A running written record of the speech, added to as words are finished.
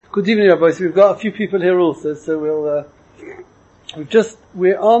Good evening, Rabbi. So we've got a few people here also, so we're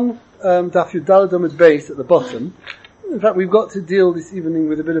on Daf Yud Daled Amud Beis at the bottom. In fact, we've got to deal this evening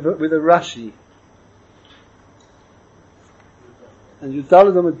with a Rashi. And Yud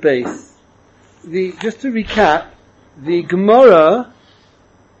Daled Amud Beis. Just to recap, the Gemara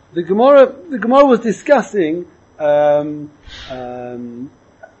was discussing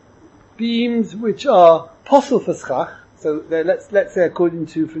beams which are possible for schach. So let's say according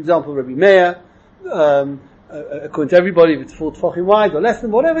to, for example, Rabbi Meir, according to everybody, if it's 4 tefachim wide or less than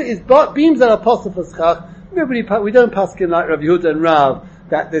whatever it is, but beams that are possible for schach, we don't paskin like Rabbi Yehuda and Rav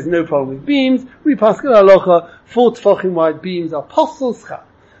that there's no problem with beams. We paskin halacha 4 tefachim wide beams are possible schach.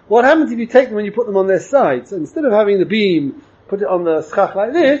 What happens if you take them and you put them on their sides? So instead of having the beam, put it on the schach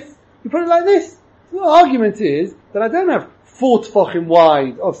like this, you put it like this. So the argument is that I don't have 4 tefachim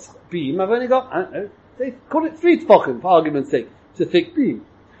wide of beam. I've only got, I don't know, they call it 3 tefachim for argument's sake. It's a thick beam.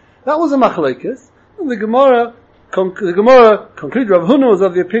 That was a machlokes, and the Gemara concluded Rav Huna was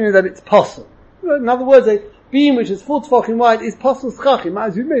of the opinion that it's possible. In other words, a beam which is 4 tefachim wide is possible schach. It might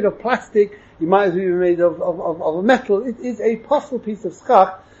as well be made of plastic, it might as well be made of a metal. It is a possible piece of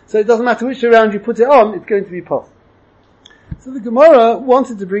schach, so it doesn't matter which round you put it on, it's going to be possible. So the Gemara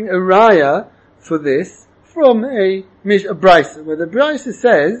wanted to bring a raya for this from a brisa, where the brisa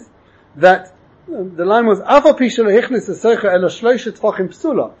says that the line was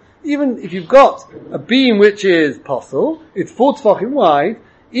even if you've got a beam which is possible, it's 4 tefachim wide,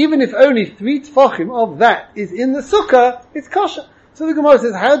 even if only 3 tefachim of that is in the sukkah, it's kosher. So the Gemara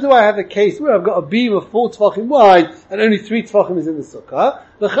says, how do I have a case where I've got a beam of 4 tefachim wide and only 3 tefachim is in the sukkah?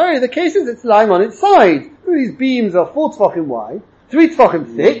 The case is it's lying on its side. These beams are 4 tefachim wide, 3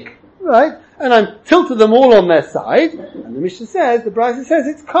 tefachim thick, right? And I'm tilted them all on their side, and the Mishnah says, the Brisa says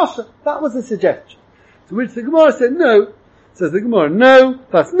it's kosher. That was a suggestion. To which the Gemara said no. Says the Gemara, no,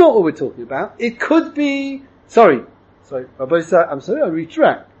 that's not what we're talking about. It could be, sorry, Rabbi Sa, I'm sorry, I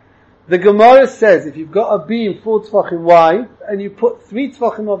retract. The Gemara says if you've got a beam 4 tefachim wide, and you put 3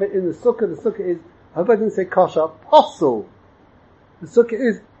 tefachim of it in the sukkah is, I hope I didn't say kosher, posel. The sukkah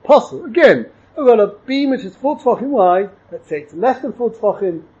is posel. Again, I've got a beam which is 4 tefachim wide, let's say it's less than 4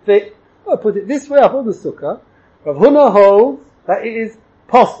 tefachim thick, I put it this way up on the sukkah. Rav Huna holds that it is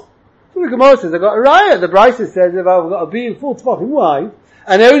possible. So the Gemara says, I've got a raya. The Brisa says if I've got a beam 4 tefachim wide,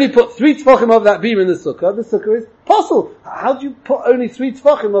 and I only put 3 tefachim of that beam in the sukkah is possible. How do you put only 3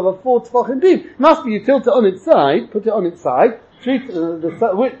 tefachim of a 4 tefachim beam? It must be you tilt it on its side, put it on its side,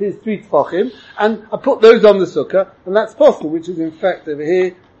 the width is 3 tefachim, and I put those on the sukkah, and that's possible, which is in fact over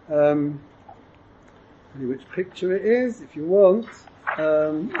here, which picture it is, if you want.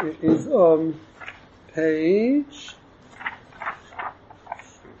 It is on page.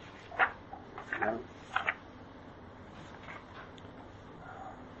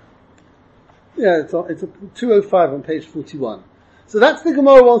 It's a 205 on page 41. So that's the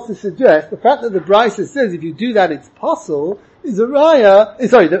Gemara wants to suggest. The fact that the Brisa says if you do that it's possible is a raya.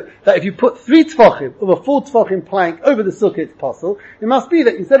 That if you put 3 tefachim of a 4 tefachim plank over the sukkah it's possible. It must be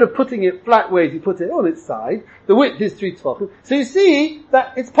that instead of putting it flat ways, you put it on its side. The width is 3 tefachim. So you see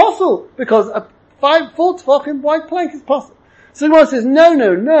that it's possible because a 4 tefachim wide plank is possible. So the Gemara says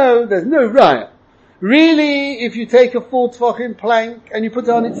no, there's no raya. Really, if you take a 4 tefachim plank and you put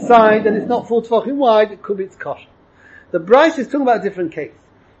it on its side and it's not 4 tefachim wide, it could be it's kosher. The Brisa is talking about a different case.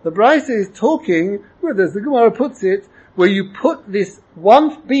 The Brisa is talking, where as the Gemara puts it, where you put this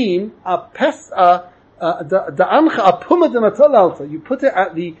one beam, you put it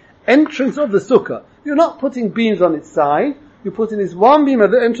at the entrance of the sukkah. You're not putting beams on its side, you're putting this one beam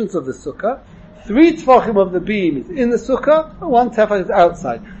at the entrance of the sukkah. 3 tefachim of the beam is in the sukkah, and 1 tefach is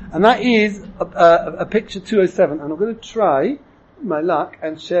outside. And that is a picture 207. And I'm going to try my luck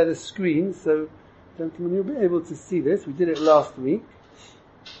and share the screen, so gentlemen, you'll be able to see this. We did it last week.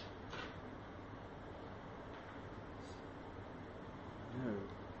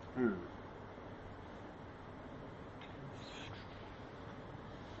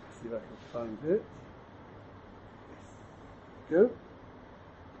 See if I can find it. Go.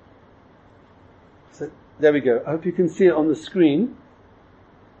 So there we go. I hope you can see it on the screen.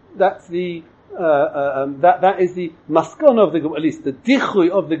 That's the that is the maskon of the, at least the dichui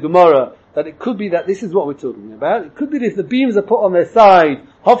of the Gemara, that it could be that this is what we're talking about. It could be that if the beams are put on their side,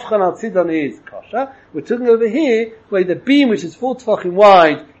 hofchan al tzidon is kosher. We're talking over here where the beam, which is 4 tefachim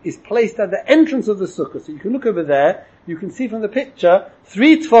wide, is placed at the entrance of the sukkah. So you can look over there, you can see from the picture,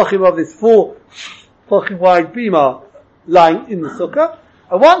 3 tefachim of this 4 tefachim wide beam are lying in the sukkah,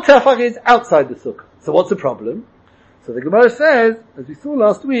 and 1 tefach is outside the sukkah. So what's the problem? So the Gemara says, as we saw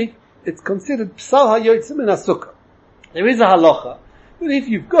last week, it's considered psal hayotzim in a sukkah. There is a halacha that if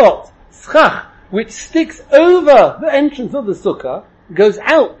you've got schach, which sticks over the entrance of the sukkah, goes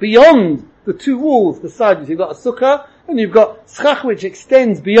out beyond the two walls, the sides, you've got a sukkah, and you've got schach which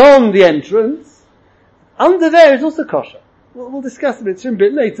extends beyond the entrance, under there is also kosher. We'll discuss a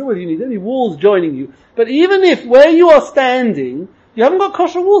bit later whether you need any walls joining you. But even if where you are standing, you haven't got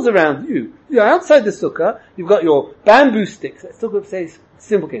kosher walls around you. You're outside the sukkah, you've got your bamboo sticks. Let's talk about, say,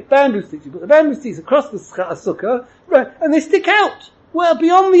 simple case. Bamboo sticks. You put the bamboo sticks across the sukkah, right, and they stick out. Well,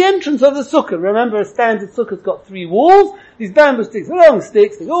 beyond the entrance of the sukkah. Remember, a standard sukkah's got three walls. These bamboo sticks are long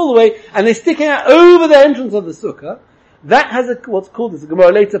sticks, they go all the way, and they're sticking out over the entrance of the sukkah. That has what's called, as a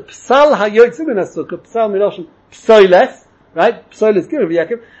Gemara later, psal hayotzim in a sukkah, psal miloshin psoiles, right? Psoiles girav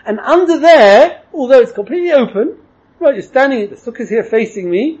Yaakov. And under there, although it's completely open, right, you're standing, the sukkah's here facing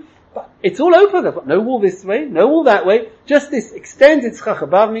me, but it's all open. I've got no wall this way, no wall that way, just this extended schach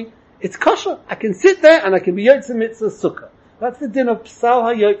above me. It's kosher. I can sit there and I can be yotzim mitzvah sukkah. That's the din of psal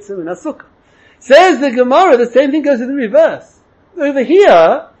hayotzim in a sukkah. Says the Gemara, the same thing goes in the reverse. Over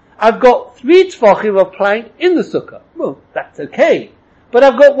here, I've got 3 tefachim of plank in the sukkah. Well, that's okay. But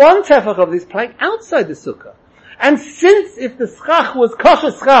I've got 1 tefach of this plank outside the sukkah. And since if the schach was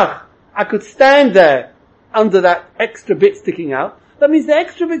kosher schach, I could stand there under that extra bit sticking out, that means the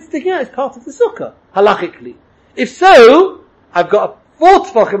extra bit sticking out is part of the sukkah, halachically. If so, I've got 4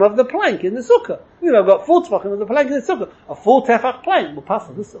 tefachim of the plank in the sukkah. I've got 4 tefachim of the plank in the sukkah. A 4 tefach plank will pass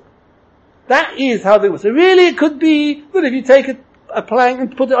on the sukkah. That is how they were. So really it could be that if you take a plank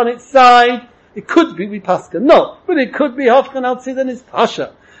and put it on its side, it could be paska. No, but it could be hafkan al tzid and it's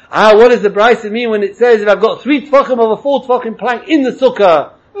pasha. What does the Brisa mean when it says if I've got 3 tefachim of a 4 tefachim plank in the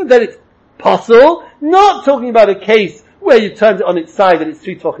sukkah, then it's possible? Not talking about a case where you turned it on its side and it's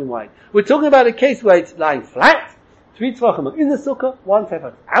 3 tefachim wide. We're talking about a case where it's lying flat, 3 tefachim in the sukkah, 1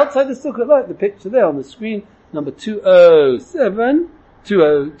 tefach outside the sukkah, like the picture there on the screen, number 207,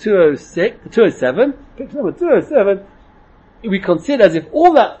 picture number 207, we consider as if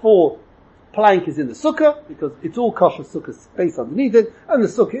all that 4 plank is in the sukkah, because it's all kosher sukkah space underneath it, and the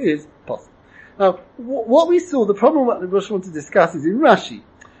sukkah is possible. Now, what we saw, the problem what the Rosh wants to discuss is in Rashi.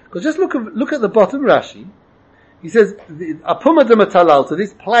 Because just look at the bottom Rashi. He says, Apuma de matalal, so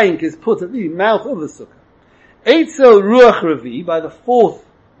this plank is put at the mouth of the sukkah. Eitzel ruach revi, by the 4th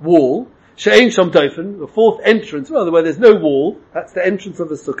wall, she'ein shom dofen, the 4th entrance, rather where there's no wall, that's the entrance of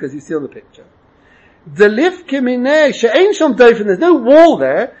the sukkah as you see on the picture. Delif keminei, she'ein shom dofen, there's no wall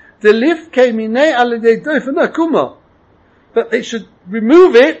there, delif keminei alidei dofen akuma. But they should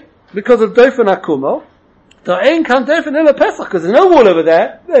remove it because of dofen akuma. Ta'ein kan dofen ela pesach, because there's no wall over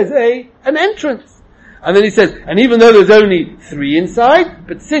there, there's an entrance. And then he says, and even though there's only 3 inside,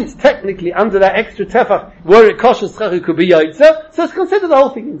 but since technically under that extra tefach, were it kosher schach, it could be yaitza, so it's considered the whole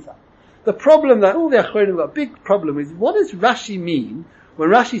thing inside. The problem that all the Achronim have got a big problem is, what does Rashi mean when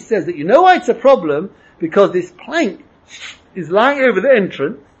Rashi says that you know why it's a problem? Because this plank is lying over the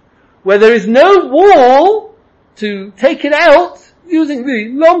entrance, where there is no wall to take it out using the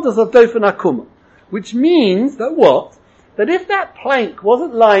lomdas of dofen akuma. Which means that what? That if that plank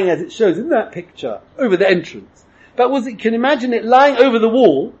wasn't lying as it shows in that picture over the entrance, but you can imagine it lying over the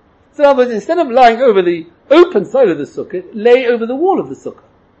wall. So in other words, instead of lying over the open side of the sukkah, it lay over the wall of the sukkah.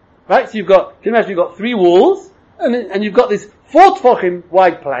 Right? So you can imagine you've got 3 walls, and you've got this 4 tefachim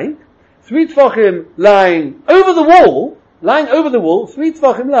wide plank, 3 tefachim lying over the wall, 3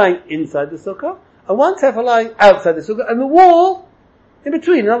 tefachim lying inside the sukkah, and 1 tefach lying outside the sukkah, and the wall in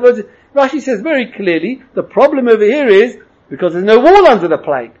between. In other words, Rashi says very clearly, the problem over here is, because there's no wall under the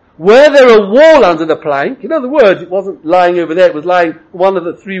plank. Were there a wall under the plank, in other words, it wasn't lying over there, it was lying one of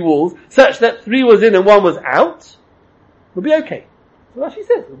the 3 walls, such that 3 was in and 1 was out, it would be okay. So Rashi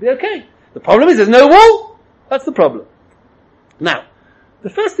says, it would be okay. The problem is there's no wall. That's the problem. Now, the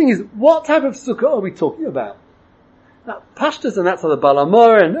first thing is, what type of sukkah are we talking about? Now, Pashtas, and that's how the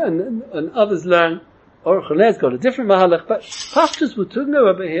Balamor and others learn, or Chalez's got a different mahalach, but Pashtas we're talking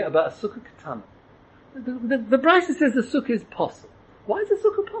over here about a sukkah katana. The Brisa says the sukkah is possible. Why is the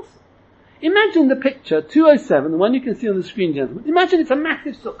sukkah possible? Imagine the picture, 207, the one you can see on the screen, gentlemen. Imagine it's a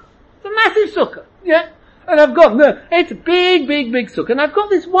massive sukkah. It's a massive sukkah, yeah? And I've got, it's a big sukkah, and I've got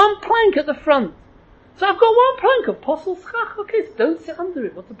this 1 plank at the front. So I've got 1 plank of posel schach. Okay, so don't sit under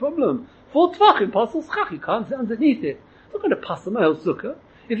it. What's the problem? 4 tvachim posel schach. You can't sit underneath it. I'm not going to pass on my whole sukkah.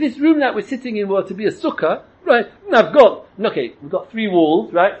 If this room that we're sitting in were to be a sukkah, right, and we've got 3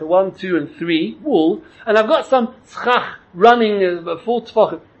 walls, right, so 1, 2, and 3 walls, and I've got some schach running 4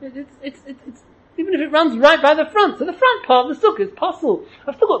 tvachim. It's even if it runs right by the front, so the front part of the sukkah is posel.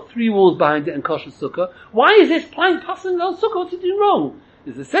 I've still got 3 walls behind it and kosher sukkah. Why is this plank passing the whole sukkah? What's it doing wrong?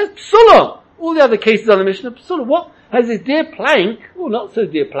 It says psula. All the other cases on the Mishnah, psula. What? has this dear plank, or not so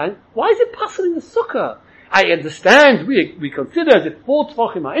dear plank, why is it possible in the sukkah? I understand, we consider as if 4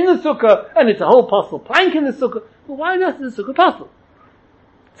 tefachim are in the sukkah, and it's a whole possible plank in the sukkah, but why not in the sukkah possible?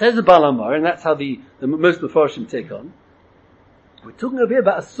 Says the Baal Amar, and that's how the most Mefarshim take on. We're talking over here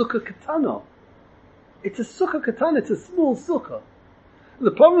about a sukkah katana. It's a sukkah katana, it's a small sukkah.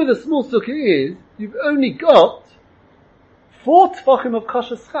 The problem with a small sukkah is, you've only got 4 tefachim of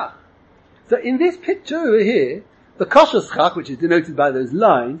kosher schach. So in this picture over here, the kosher schach, which is denoted by those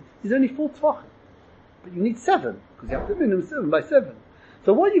lines, is only 4 tefachim. But you need 7, because you have to minimum 7 by 7.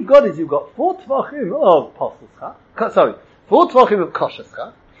 So what you've got is you've got 4 tefachim of posel schach, 4 tefachim of kosher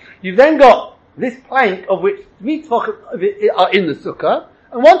schach. You've then got this plank of which 3 tefachim are in the sukkah,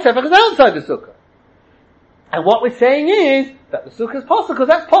 and 1 tefach is outside the sukkah. And what we're saying is that the sukkah is posel, because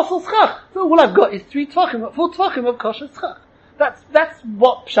that's posel schach. So all I've got is 4 tefachim of kosher schach. That's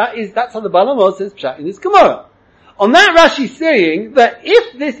what pshat is, that's how the Baal Amar says pshat in this Gemara. On that Rashi is saying that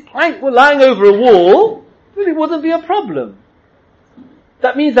if this plank were lying over a wall, then it wouldn't be a problem.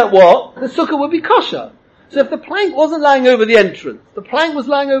 That means that what? The sukkah would be kosher. So if the plank wasn't lying over the entrance, the plank was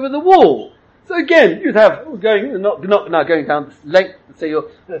lying over the wall. So again, you'd have, not now going down this length, say it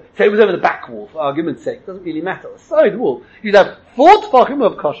was over the back wall, for argument's sake, it doesn't really matter, the side wall. You'd have 4 tefachim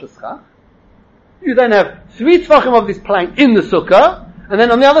of kosher schach, you then have 3 tefachim of this plank in the sukkah, and then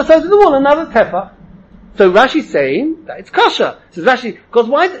on the other side of the wall, another tefach. So Rashi's saying that it's kosher. Says Rashi, because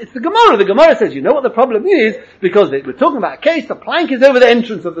why? It's the Gemara. The Gemara says, you know what the problem is? Because we're talking about a case, the plank is over the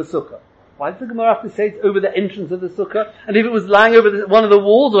entrance of the sukkah. Why does the Gemara have to say it's over the entrance of the sukkah? And if it was lying over one of the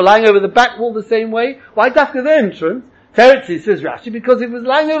walls, or lying over the back wall the same way, why after the entrance? Teretzi, says Rashi, because if it was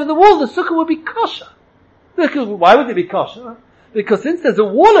lying over the wall, the sukkah would be kosher. Why would it be kosher? Because since there's a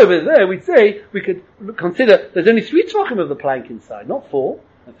wall over there, we could consider there's only 3 tefachim of the plank inside, not 4.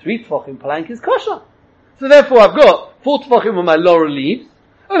 And 3 tefachim plank is kosher. So therefore I've got 4 tefachim on my laurel leaves,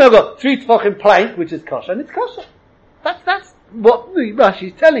 and I've got 3 tefachim plank, which is kosher, and it's kosher. That's what Rashi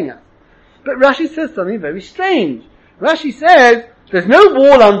is telling us. But Rashi says something very strange. Rashi says, there's no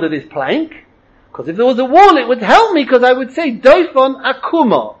wall under this plank, because if there was a wall it would help me, because I would say doifon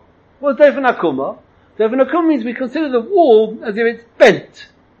akuma. What's doifon akuma? Doifon akuma means we consider the wall as if it's bent.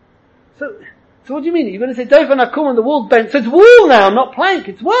 So what do you mean? You're going to say doifon akuma and the wall's bent, so it's wall now, not plank,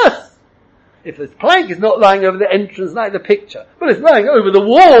 it's worse. If this plank is not lying over the entrance like the picture, but it's lying over the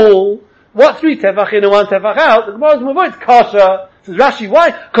wall, what 3 tefach in and 1 tefach out, the Gemara's move, it's kosher. Says Rashi,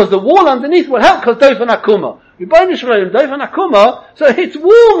 why? Because the wall underneath will help, because doifon akuma. Doifon akuma, so it's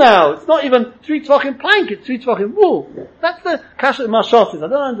wall now. It's not even 3 tefachim plank, it's 3 tefachim wall. That's the kasha mashal says. I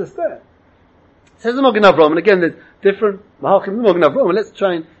don't understand. Says the Magen Avraham, and again there's different mahalchim in the Magen Avraham. Let's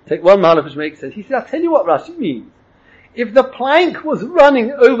try and take one mahalach which makes sense. He says, I'll tell you what Rashi means. If the plank was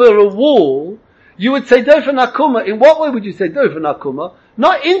running over a wall, you would say doifon akuma. In what way would you say doifon akuma?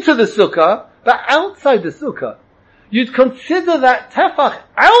 Not into the sukkah, but outside the sukkah. You'd consider that tefach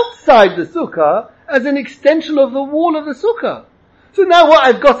outside the sukkah as an extension of the wall of the sukkah. So now what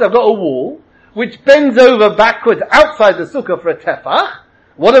I've got a wall, which bends over backwards outside the sukkah for a tefach.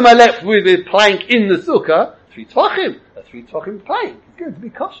 What am I left with a plank in the sukkah? 3 tefachim. A 3 tefachim plank. It's going to be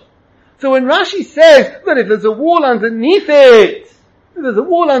kosher. So when Rashi says that if there's a wall underneath it,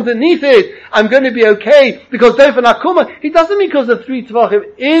 I'm going to be okay because doifon akuma, he doesn't mean because of 3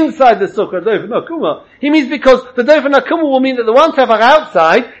 tefachim inside the sukkah, doifon akuma. He means because the doifon akuma will mean that the 1 tefach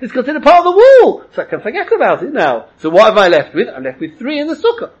outside is considered part of the wall. So I can forget about it now. So what am I left with? I'm left with 3 in the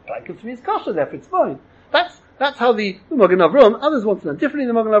sukkah. Plank of 3 is kosher, therefore it's fine. That's how the Magen Avraham, others want to know differently in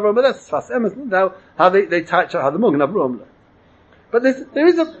the Magen Avraham, but that's Sfas Emes, how they touch how the Magen Avraham learns. But there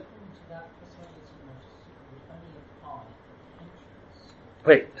is a,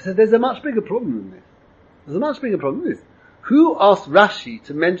 wait, so there's a much bigger problem than this. Who asked Rashi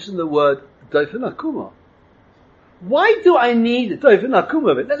to mention the word doifon akuma? Why do I need doifon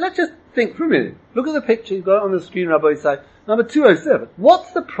akuma? Let's just think for a minute. Look at the picture, you've got it on the screen, Rabbi side. Number 207.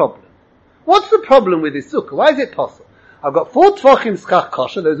 What's the problem? What's the problem with this sukkah? Why is it possible? I've got 4 tefachim schach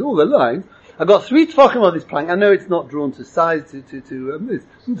kosher, those are all the lines. I've got 3 tefachim on this plank. I know it's not drawn to size,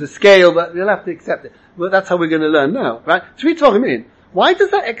 to scale, but you'll have to accept it. Well, that's how we're going to learn now, right? 3 tefachim in. Why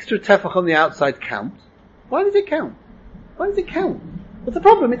does that extra tefach on the outside count? Why does it count? What's the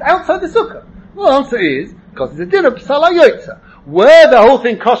problem? It's outside the sukkah. Well, the answer is, because it's a din of psal hayotza. Where the whole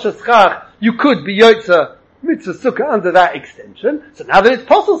thing kosher schach, you could be yotza mitzvah sukkah under that extension. So now that it's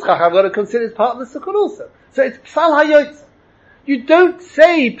posel schach, I've got to consider it's part of the sukkah also. So it's psal hayotza. You don't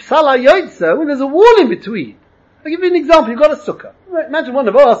say psal hayotza when there's a wall in between. I'll give you an example. You've got a sukkah. Right? Imagine one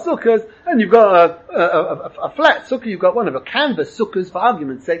of our sukkahs, and you've got a flat sukkah. You've got one of a canvas sukkahs, for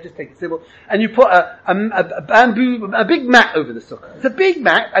argument's sake. Just take it simple, and you put a bamboo, a big mat over the sukkah. It's a big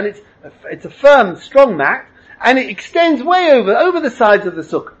mat, and it's a firm, strong mat, and it extends way over the sides of the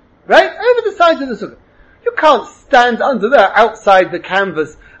sukkah. Right? Over the sides of the sukkah. You can't stand under there, outside the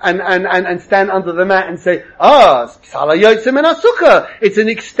canvas, and stand under the mat and say, Psala Yotzim in our sukkah. It's an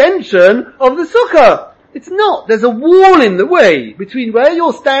extension of the sukkah. It's not. There's a wall in the way between where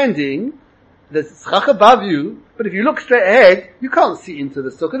you're standing. There's schach above you, but if you look straight ahead, you can't see into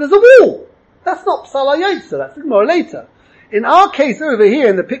the sukkah. There's a wall. That's not Psala Yotzim. That's more later. In our case over here,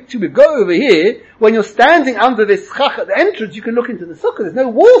 in the picture we've got over here, when you're standing under this schach at the entrance, you can look into the sukkah. There's no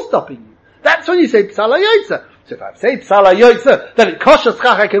wall stopping you. That's when you say Psala Yotzim. So if I say Psala Yotzim, then it kosher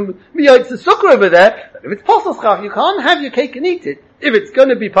schach, I can Yotzim sukkah over there. But if it's posel schach, you can't have your cake and eat it. If it's going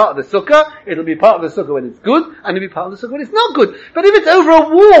to be part of the sukkah, it'll be part of the sukkah when it's good, and it'll be part of the sukkah when it's not good. But if it's over a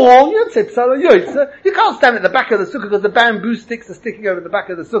wall, you don't say Psala Yotzim. You can't stand at the back of the sukkah because the bamboo sticks are sticking over the back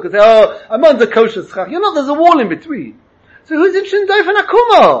of the sukkah and say, I'm under kosher schach. You're not, there's a wall in between. So who's interested in dofen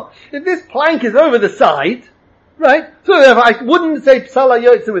akuma? If this plank is over the side, right? So if I wouldn't say Psala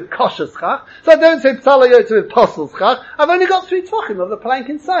Yotzim with kosher schach, so I don't say Psala Yotzim with posel schach, I've only got 3 tvachim of the plank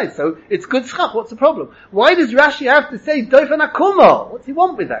inside, so it's good schach. What's the problem? Why does Rashi have to say dofen akuma? What's he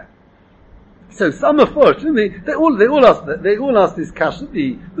want with that? So some of us, they all ask this kasha.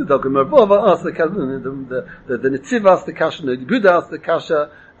 The Dogma Bava asked the kasha, the Netziv asked the kasha, the Buddha asked the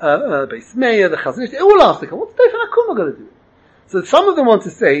kasha, Beis Meir, the Chazon Ish, they all ask the kasha. What's dofen akuma going to do? So some of them want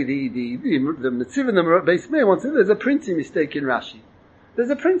to say, the Netziv and the Beis Meir want to say, there's a printing mistake in Rashi. There's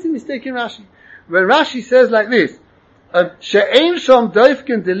a printing mistake in Rashi. When Rashi says like this, She'ein shom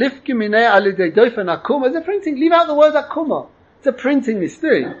doifken delifken minei alidei dofen akuma, there's a printing, leave out the word akuma. It's a printing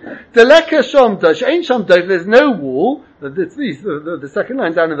mistake. Deleka shom doif, She'ein shom doif, there's no wall, the second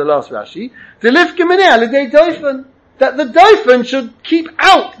line down in the last Rashi, delifken minei alidei dofen, that the dofen should keep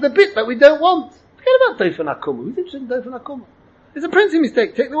out the bit that we don't want. Forget about dofen akuma. Who's interested in dofen akuma? It's a printing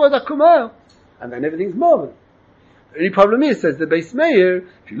mistake. Take the word akuma out, and then everything's marvelous. The only problem is, says the Beis Meir,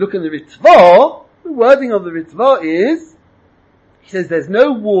 if you look in the Ritzvah, the wording of the Ritzvah is, he says there's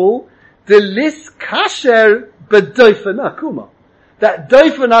no wall, delis kasher b'dofen akuma. That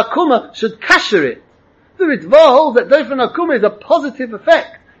dofen akuma should kasher it. The Ritzvah holds that dofen akuma is a positive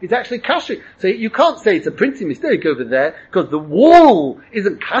effect. It's actually kashering. So you can't say it's a printing mistake over there, because the wall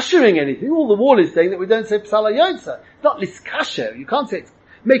isn't kashering anything. All the wall is saying that we don't say Psala Yotzim. It's not liskasher. You can't say it's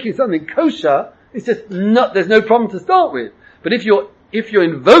making something kosher. It's just not, there's no problem to start with. But if you're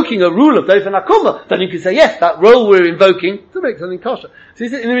invoking a rule of dofen akuma, then you can say, yes, that rule we're invoking to make something kosher. So he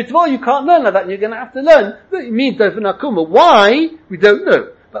said, in the Ritzvah you can't learn like that, and you're going to have to learn that it means dofen akuma. Why? We don't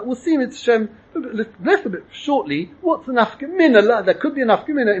know. But we'll see in its a little bit shortly, what's an nafkamina? There could be an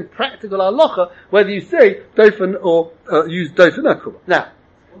nafkamina in practical halacha, whether you say dofen or use dofen akuma. Now,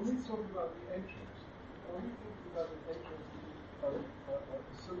 when we talk about the entrance, are we thinking about the entrance of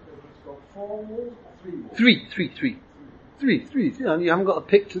the sukkah that's got 4 walls or 3 walls? Three. You haven't got a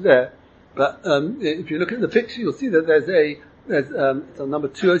picture there, but if you look at the picture, you'll see that there's it's on number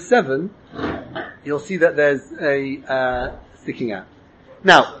 207. You'll see that there's a sticking out.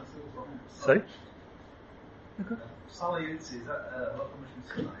 Now, sorry? Psala Yotzim, is that what the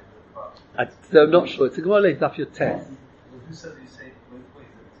Mishnah I'm not sure. It's a Gemara laid off your test. Who says you say, wait,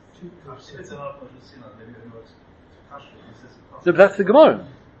 if it's a lot of Mishnah, maybe it works to kasher, he says it No, but that's the Gemara.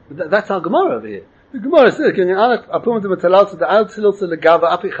 That's our Gemara over here. The Gemara says, one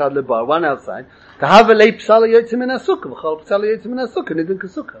outside, the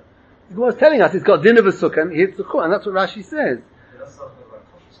Gemara is telling us it's got din of a sukkah and it's sukkah, and that's what Rashi says.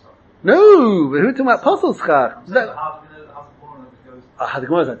 No, we're talking about posel schach. The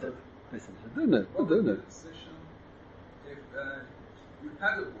Gemara is like, listen, I don't know. If you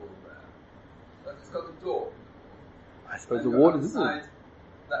had a wall there, but it's got a door. I suppose the wall is inside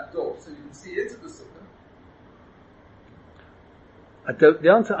that door, so you can see into the sukkah.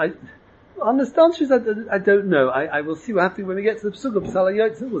 On the stances, I don't know. I will see. We'll have to, when we get to the Sukkah Psala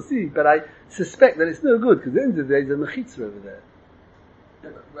Yotzim, we'll see. But I suspect that it's no good, because at the end of the day, there's a mechitza over there. Yeah,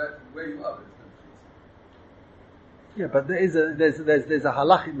 but where you are, there's no mechitza. Yeah, but there's a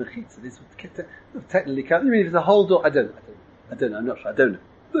halachic mechitza. This technically count. You mean if it's a whole door? I don't know. I'm not sure. I don't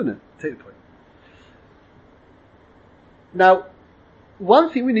know. Take the point. Now, one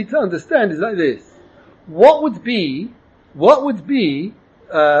thing we need to understand is like this: what would be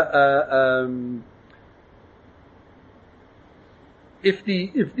if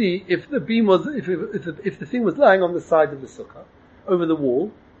the thing was lying on the side of the sukkah over the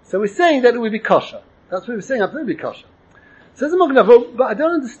wall? So we're saying that it would be kosher. That's what we're saying, absolutely kosher. Says the Magen Avraham, but I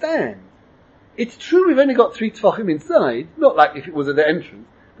don't understand. It's true we've only got 3 tefachim inside, not like if it was at the entrance,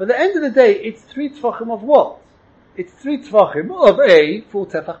 but at the end of the day, it's 3 tefachim of what? It's 3 tefachim of a 4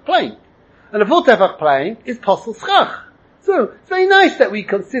 tefach plank. And a 4 tefach plank is posel schach. So, it's very nice that we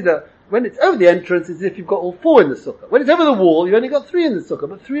consider, when it's over the entrance, as if you've got all 4 in the sukkah. When it's over the wall, you've only got 3 in the sukkah,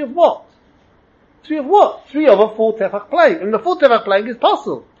 but 3 of what? 3 of what? 3 of a 4 tefach plank. And the 4 tefach plank is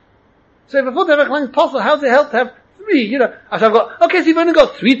posel. So if a 4 tefach plank is posel, how does it help to have 3? As I've got, okay, so you've only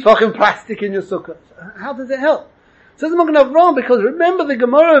got 3 tefachim plastic in your sukkah. How does it help? So it's not going to have wrong, because remember the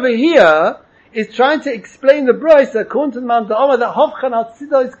Gemara over here is trying to explain the Bryce according to the Man Da'amah that Hovchan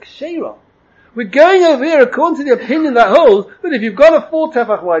al-Tzida is Ksheira. We're going over here according to the opinion that holds that if you've got a 4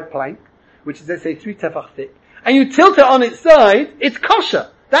 tefach wide plank, which is let's say 3 tefach thick, and you tilt it on its side, it's kosher.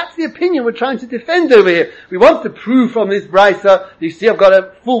 That's the opinion we're trying to defend over here. We want to prove from this brisa, you see I've got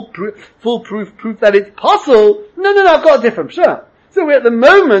a foolproof proof that it's possible. No, I've got a different pshat. So we're at the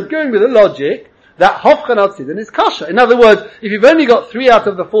moment going with the logic that Hofchan al-Tzidin is kosher. In other words, if you've only got 3 out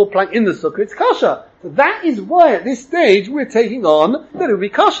of the 4 plank in the sukkah, it's kosher. So that is why at this stage we're taking on that it will be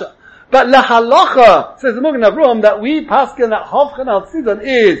kosher. But lahalacha, says the Magen Avraham, that we paskin that Hofchan al-Tzidin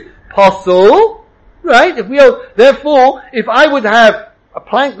is possible, right? Therefore, if I would have a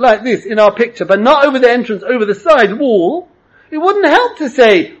plank like this in our picture, but not over the entrance, over the side wall, it wouldn't help to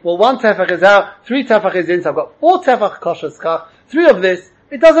say, well, 1 tefach is out, 3 tefach is in, so I've got 4 tefach kosher schach, 3 of this.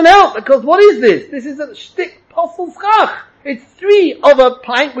 It doesn't help, because what is this? This is a shtick posel schach. It's 3 of a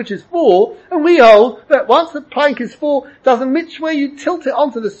plank which is 4, and we hold that once the plank is 4, doesn't which way you tilt it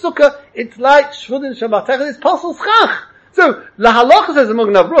onto the sukkah, it's like shvudin shabbatech, it's posel schach. So, lahalacha says the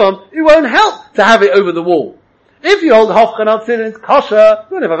Magen Avraham, it won't help to have it over the wall. If you hold Hofchan al-Tzidin, it's kosher.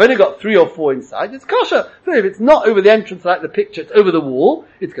 Well, if I've only got 3 or 4 inside, it's kosher. So if it's not over the entrance like the picture, it's over the wall,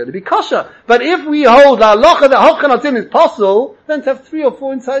 it's going to be kosher. But if we hold halacha that Hofchan al-Tzidin is possible, then to have 3 or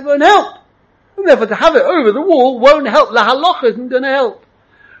 4 inside won't help. And therefore to have it over the wall won't help. La halacha isn't going to help.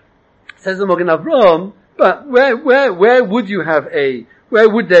 Says the Magen Avraham, but where would you have where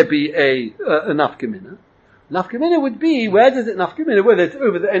would there be a nafkamina? Nafkamina would be, where does it nafkamina? Whether it's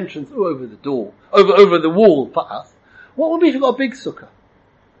over the entrance or over the door, over the wall for us. What would be if you've got a big sukkah?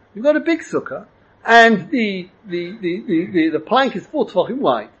 You've got a big sukkah, and the plank is 4 tefachim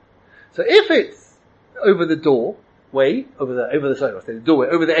wide. So if it's over the doorway, over the doorway,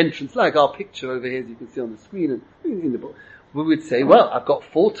 over the entrance, like our picture over here, as you can see on the screen and in the book, we would say, well, I've got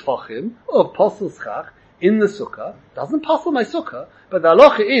 4 tefachim of posel schach in the sukkah. Doesn't posel my sukkah, but the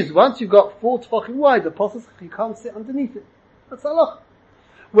halacha is, once you've got 4 tefachim wide, the posel schach, you can't sit underneath it. That's the halacha.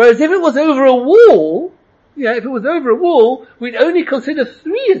 Whereas if it was over a wall, we'd only consider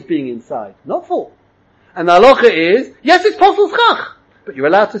 3 as being inside, not 4. And the halacha is, yes, it's posel schach, but you're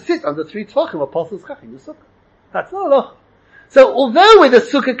allowed to sit under 3 tefachim of posel schach in your sukkah. That's the halacha. So although with a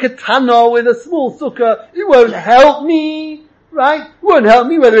sukkah katana, with a small sukkah, it won't help me, right? It won't help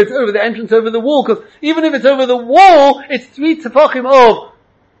me whether it's over the entrance, over the wall, because even if it's over the wall, it's 3 tefachim of,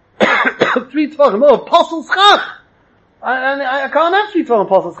 3 tefachim of posel schach. I can't have 3 tefachim of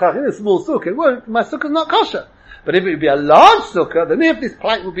posel schach in a small sukkah. My sukkah's not kosher. But if it would be a large sukkah, then if this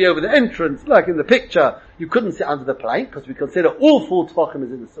plank would be over the entrance, like in the picture, you couldn't sit under the plank, because we consider all 4 tefachim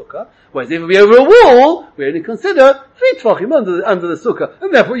as in the sukkah. Whereas if it would be over a wall, we only consider 3 tefachim under the sukkah.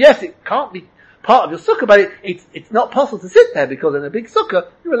 And therefore, yes, it can't be part of your sukkah, but it's not possible to sit there, because in a big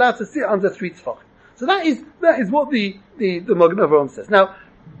sukkah, you're allowed to sit under 3 tefachim. So that is what the Magen Avraham says. Now,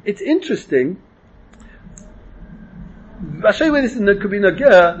 it's interesting. I'll show you where this could be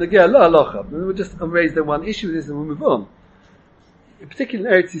Nagea La Halacha. We'll just raise the one issue with this and we'll move on. In particular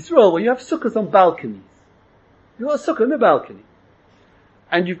in Eretz Yisrael, where you have sukkahs on balconies. You've got a sukkah on a balcony.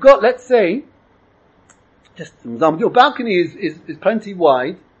 And you've got, let's say, just an example, your balcony is plenty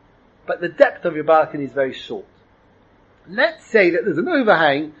wide, but the depth of your balcony is very short. Let's say that there's an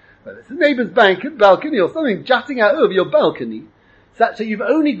overhang, whether it's a neighbour's balcony or something jutting out over your balcony, such that you've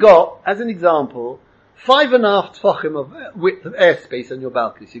only got, as an example, 5.5 tefachim of width of airspace on your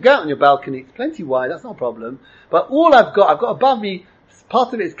balcony. So you go out on your balcony, it's plenty wide, that's not a problem. But all I've got above me,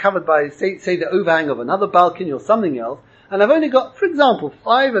 part of it is covered by, say the overhang of another balcony or something else, and I've only got, for example,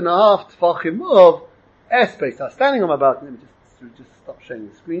 5.5 tefachim of airspace. I'm standing on my balcony, let me just stop showing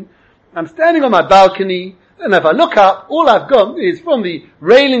the screen. I'm standing on my balcony, and if I look up, all I've got is from the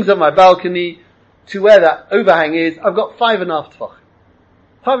railings of my balcony to where that overhang is, I've got 5.5 tefachim.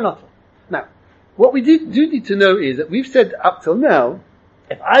 5.5 tefachim. Now, what we do need to know is that we've said up till now,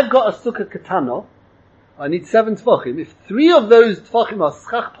 if I've got a sukkah katana, I need 7 tefachim. If 3 of those tefachim are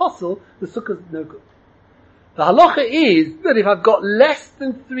schach posel, the sukkah's no good. The halacha is that if I've got less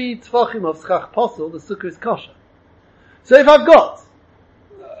than 3 tefachim of schach posel, the sukkah is kosher. So if I've got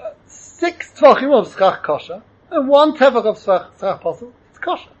 6 tefachim of schach kosher and 1 tefach of schach posel, it's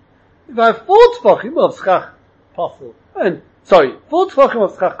kosher. If I have 4 tefachim of schach posel and 4 tefachim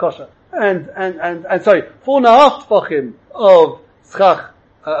of schach kosher and 4.5 tefachim of schach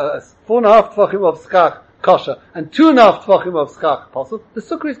 4.5 tefachim of schach kosher and 2.5 tefachim of schach posel, the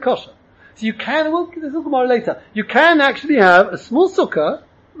sukkah is kosher. So you can, we'll get this more later, you can actually have a small sukkah,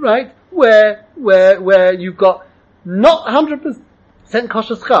 right, where you've got not 100%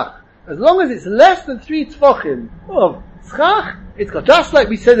 kosher schach. As long as it's less than 3 tefachim of schach, it's got, just like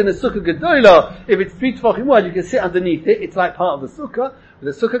we said in the sukkah gedolah, if it's 3 tefachim wide, you can sit underneath it, it's like part of the sukkah.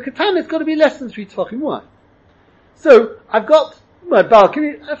 With the sukkah katan, it's got to be less than 3 tefachim wide. So, I've got my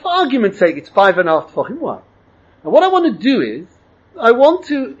balcony, for argument's sake, it's 5.5 tefachim wide. Now what I want to do is, I want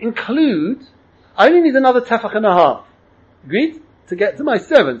to include, I only need another tefach and a half. Agreed? To get to my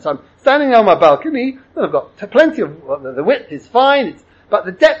 7. So I'm standing on my balcony, and I've got plenty of, the width is fine, but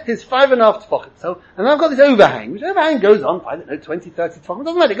the depth is 5.5 tefachim. So, and I've got this overhang, which overhang goes on, I don't know, 20, 30 tefachim,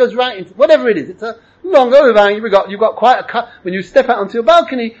 doesn't matter, it goes right into, whatever it is, it's a long overhang, you've got quite a cut, when you step out onto your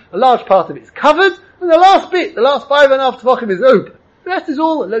balcony, a large part of it is covered, and the last 5.5 tefachim is open. The rest is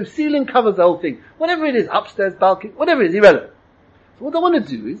all, the low ceiling covers the whole thing. Whatever it is, upstairs, balcony, whatever it is, irrelevant. So what I want to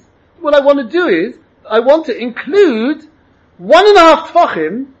do is, I want to include 1.5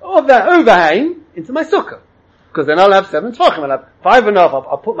 tefachim of that overhang into my sukkah. Because then I'll have 7 tefachim. I'll have 5.5,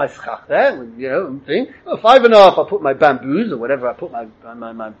 I'll put my schach there, and thing. 5.5, I'll put my bamboos, or whatever I put my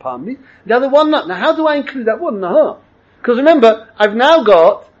palm leaves. The other 1 not. Now how do I include that 1.5? Because remember, I've now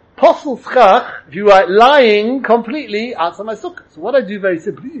got posel schach, if you write, lying completely outside my sukkah. So what I do very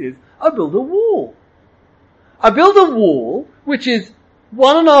simply is, I build a wall. I build a wall, which is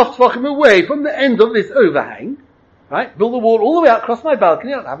 1.5 tefachim away from the end of this overhang, right? Build a wall all the way out across my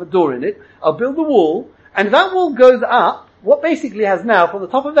balcony, I'll have a door in it, I'll build the wall, and that wall goes up, what basically has now, from the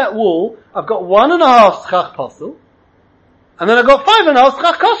top of that wall, I've got 1.5 schach posel, and then I've got 5.5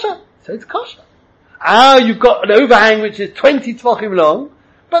 schach kosher. So it's kosher. You've got an overhang which is 20 tefachim long,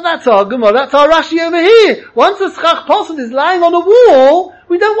 but that's our Gemara, that's our Rashi over here. Once the schach posel is lying on a wall,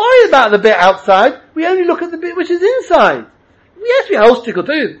 we don't worry about the bit outside, we only look at the bit which is inside. Yes, we host it,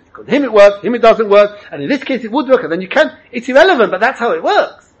 because him it works, him it doesn't work, and in this case it would work, and then you can, it's irrelevant, but that's how it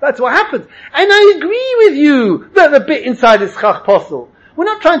works. That's what happens. And I agree with you that the bit inside is schach posel. We're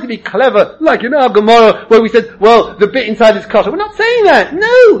not trying to be clever, like in our Gemara, where we said, well, the bit inside is kosher. We're not saying that.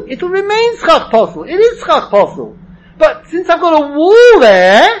 No, it'll remain schach posel. It is schach posel. But since I've got a wall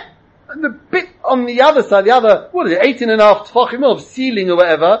there, and the bit on the other side, 18.5 tefachim of ceiling or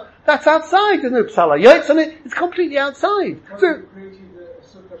whatever, that's outside. There's no psala yotz on it. It's completely outside. So,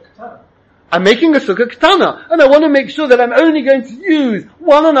 I'm making a sukkah ketana, and I want to make sure that I'm only going to use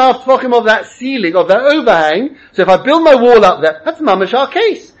 1.5 tefachim of that ceiling, of that overhang. So if I build my wall up there, that's mamash our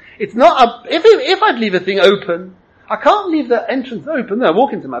case. It's not if I'd leave a thing open, I can't leave the entrance open. Then I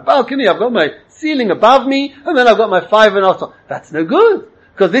walk into my balcony, I've got my ceiling above me, and then I've got my 5.5. That's no good.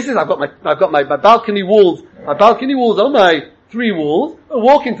 Because I've got my balcony walls. My balcony walls are my 3 walls. I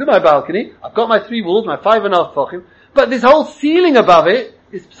walk into my balcony, I've got my 3 walls, my 5.5 tefachim, but this whole ceiling above it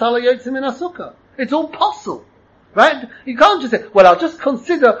is psala yotzim in a sukkah. It's all posel. Right? You can't just say, well, I'll just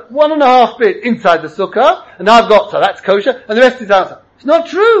consider 1.5 bit inside the sukkah, and now I've got, so that's kosher, and the rest is outside. It's not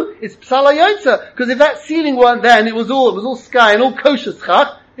true. It's psala yotzim. Because if that ceiling weren't there, and it was all sky and all kosher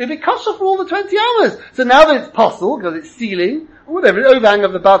schach, it'd be kosher for all the 20 hours. So now that it's posel, because it's ceiling, or whatever, the overhang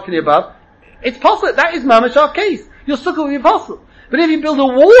of the balcony above, it's posel. That is mamash our case. Your sukkah will be posel. But if you build a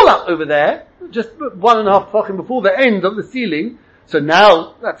wall up over there, just 1.5 tefachim before the end of the ceiling, so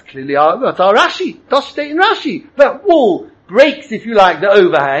now, that's clearly our Rashi. Dosh state in Rashi. That wall breaks, if you like, the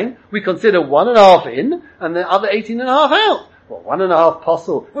overhang. We consider 1.5 in, and the other 18.5 out. Well, 1.5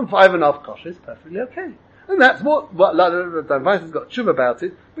 posel and 5.5 kosher is perfectly okay. And that's what Advice has got tshuva about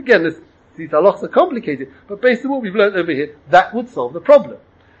it. Again, these halachos are complicated, but based on what we've learned over here, that would solve the problem.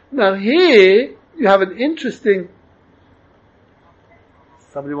 Now here, you have an interesting,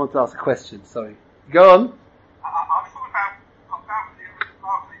 somebody wants to ask a question, sorry. Go on.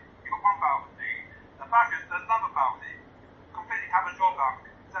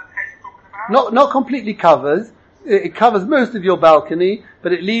 Not completely covers. It covers most of your balcony,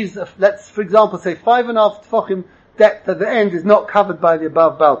 but it leaves, let's, for example, say 5.5 tefachim depth at the end is not covered by the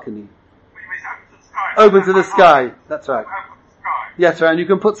above balcony. Open to the sky. That's right. Yes, right. And you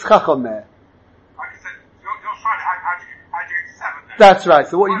can put schach on there. That's right.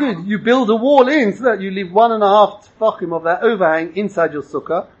 So what you do is you build a wall in so that you leave 1.5 tefachim of that overhang inside your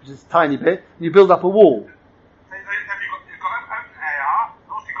sukkah, which is a tiny bit, and you build up a wall.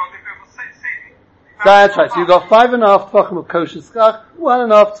 That's right. So you've got 5.5 tefachim of kosher schach,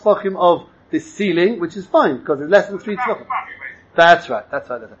 1.5 tefachim of this ceiling, which is fine, because it's less than 3 tefachim. That's right.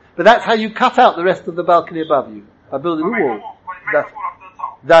 But that's how you cut out the rest of the balcony above you, by building a wall.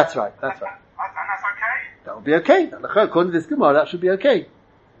 That's right. And that's okay? That will be okay. According to this Gemara, that should be okay. Even though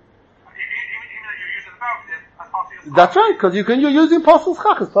you're using the balcony as part of your schach. That's right, because you're using parcel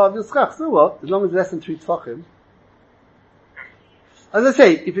schach as part of your schach. So what? As long as it's less than 3 tefachim. As I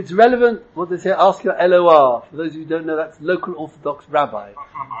say, if it's relevant, what they say, ask your LOR. For those of you who don't know, that's local Orthodox rabbi.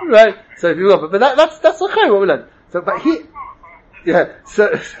 Right? So if you want, but that's okay, what we learn. So, but here, yeah,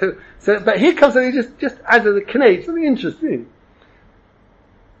 but here comes something just as a knate, something interesting.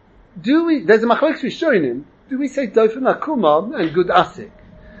 There's a machlokes rishonim, do we say dofen akuma and good asik?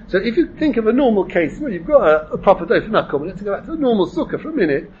 So if you think of a normal case where you've got a proper dofen akuma, let's go back to a normal sukkah for a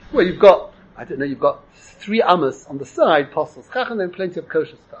minute, where you've got 3 amas on the side, posel schach, and then plenty of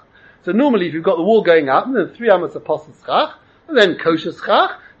kosher schach. So normally if you've got the wall going up, and then 3 amas of posel schach, and then kosher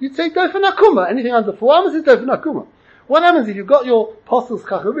schach, you'd say dofen akuma. Anything under 4 amas is dofen akuma. What happens if you've got your posel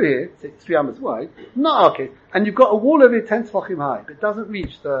schach over here, say 3 amas wide, not our case, and you've got a wall over here 10 tefachim high, but it doesn't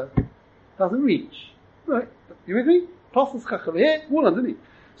reach. Right? You with me? Posel schach over here, wall underneath.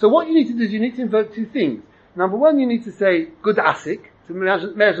 So what you need to do is you need to invoke 2 things. Number 1, you need to say good asik, to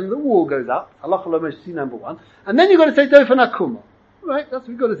imagine the wall goes up, halacha lo meshti number 1, and then you've got to say dofen akuma. Right? That's what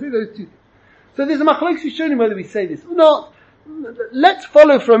we've got to say, those 2 things. So there's a machlokes rishonim whether we say this or not. Let's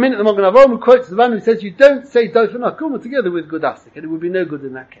follow for a minute the Magen Avraham who quotes the one who says you don't say dofen akuma together with good asik, and it would be no good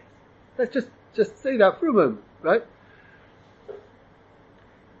in that case. Let's just say that for a moment, right?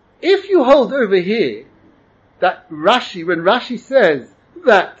 If you hold over here that Rashi, when Rashi says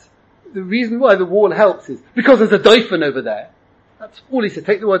that the reason why the wall helps is because there's a dofen over there, that's all he said,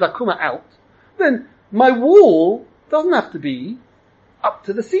 take the word akuma out, then my wall doesn't have to be up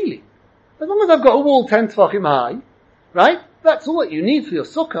to the ceiling. As long as I've got a wall 10 tefachim high, right? That's all that you need for your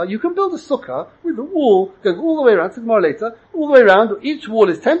sukkah. You can build a sukkah with the wall going all the way around, tomorrow later, all the way around. Each wall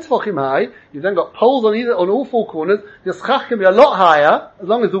is 10 tefachim high. You've then got poles on all 4 corners. Your schach can be a lot higher, as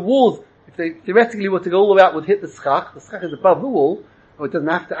long as the walls, if they theoretically were to go all the way out, would hit the schach. The schach is above the wall. Or it doesn't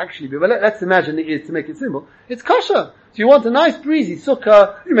have to actually be, but let's imagine it is to make it simple. It's kosher. So you want a nice breezy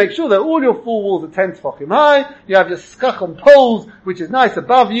sukkah, you make sure that all your 4 walls are 10 tefachim high, you have your schach on poles, which is nice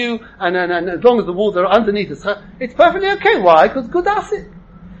above you, and as long as the walls are underneath the schach, it's perfectly okay. Why? Because good asik.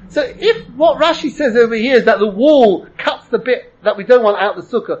 So if what Rashi says over here is that the wall cuts the bit that we don't want out the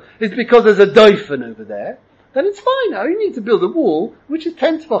sukkah, is because there's a dofen over there, then it's fine. Now you need to build a wall which is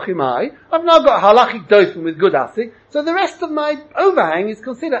 10 tefachim high. I've now got halachic dofen with good asik, so the rest of my overhang is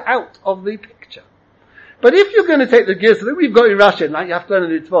considered out of the picture. But if you're going to take the gear, so that we've got in Rashi, like you have to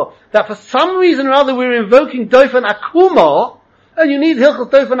learn in the Tzvah, that for some reason or other we're invoking dofen akuma, and you need hilchos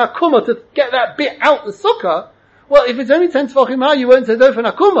dofen akuma to get that bit out the sukkah, well, if it's only 10 tefachim high, you won't say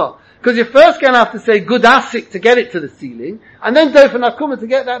dofen akuma, because you're first going to have to say good asik to get it to the ceiling, and then dofen akuma to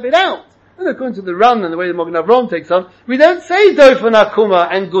get that bit out. And according to the run and the way the Magen Avraham takes on, we don't say dofen akuma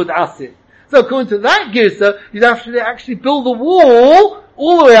and good asik. So according to that girsa, you'd have to actually build the wall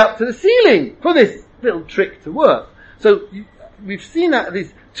all the way up to the ceiling for this little trick to work. So we've seen that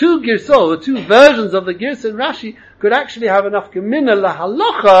these 2 girsot, the 2 versions of the girsa in Rashi, could actually have enough gemina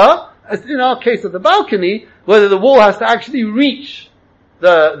lahalacha, as in our case of the balcony, whether the wall has to actually reach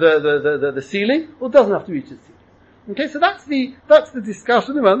the ceiling, or doesn't have to reach the ceiling. Okay, so that's the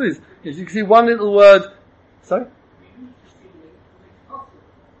discussion about this. As you can see, one little word. Sorry?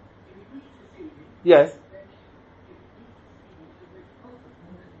 Yes.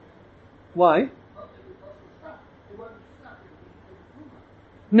 Why?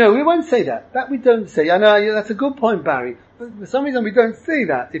 No, we won't say that. That we don't say. I know, that's a good point, Barry. But for some reason we don't say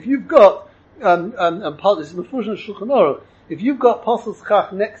that. If you've got, part this is the Shulchan Aruch, if you've got posel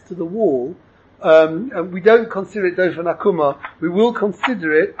schach next to the wall, and we don't consider it dofen akuma, we will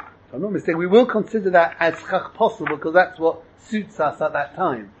consider it, if I'm not mistaken, we will consider that as schach possible, because that's what suits us at that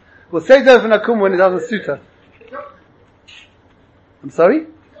time. We'll say dofen akuma when it doesn't suit us. I'm sorry?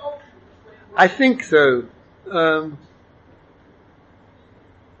 I think so.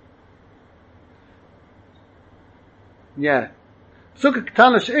 Yeah. Sukkah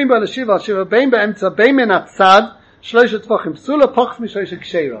ketana she'ein ba l'shiva al shiva bein be'emtza bein men atzad shloisha tefachim psula pochs mishloisha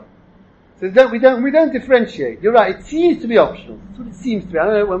ksheira. So we don't differentiate. You're right. It seems to be optional. That's what it seems to be. I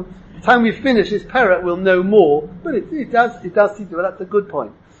don't know when the time we finish this parrot we'll know more, but it does seem to be. That's a good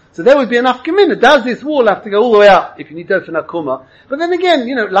point. So there would be enough gemina. Does this wall have to go all the way up if you need dofen akuma? But then again,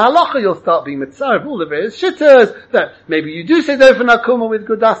 la halacha you'll start being mitzaref all the various shitters that maybe you do say dofen akuma with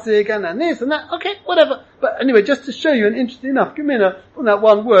good asik and this and that. Okay, whatever. But anyway, just to show you an interesting enough gemina from that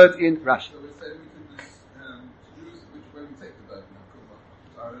one word in Rashi.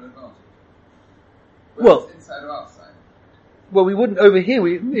 Well, inside or outside? well, we wouldn't over here.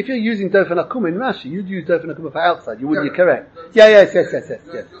 If you're using dofen akuma in Rashi, you'd use dofen akuma for outside. You wouldn't. Yeah, You're correct. but- Yes. You're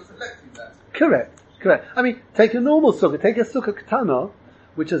selecting that. Correct. I mean, take a normal sukkah. Take a sukkah katana,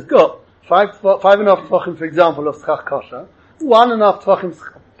 which has got 5.5 tvachim, for example, of schach kosher, 1.5 tvachim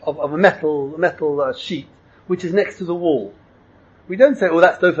of a metal sheet, which is next to the wall. We don't say,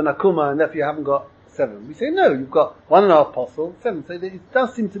 that's dofen akuma, and therefore you haven't got 7. We say, no, you've got 1.5 posel, 7. So it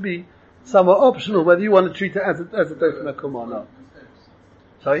does seem to be somewhat optional whether you want to treat it as a dofen akuma or not.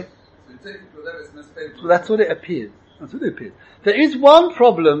 Sorry? So you take it to a level it's misfavorable. So that's what it appears. There is one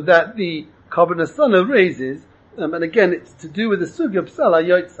problem that the Kabbalah Nasana raises, and again it's to do with the Sugya Psala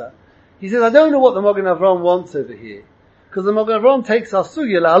Yotza. He says, I don't know what the Magen Avraham wants over here, because the Magen Avraham takes our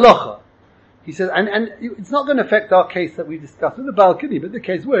Sugya la'alocha. He says, and it's not going to affect our case that we discussed with the balcony, but the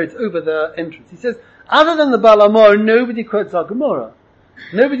case where it's over the entrance. He says, other than the Baal Amor, nobody quotes our Gemara.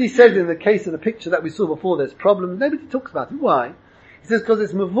 Nobody says in the case of the picture that we saw before there's problems. Nobody talks about it. Why? He says, because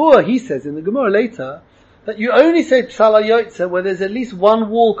it's Mavur, he says in the Gemara later, that you only say Psala Yotza where there's at least one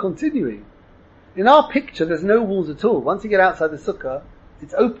wall continuing. In our picture, there's no walls at all. Once you get outside the sukkah,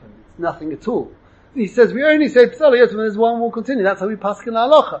 it's open. It's nothing at all. He says, we only say Psala Yotza when there's one wall continuing. That's how we pass in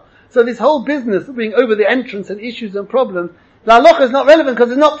halacha. So this whole business of being over the entrance and issues and problems, the halacha is not relevant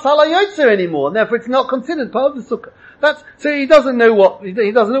because it's not Psala Yotza anymore, and therefore it's not considered part of the sukkah. So he doesn't know what the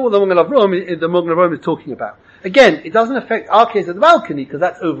Magen Avraham is talking about. Again, it doesn't affect our case of the balcony because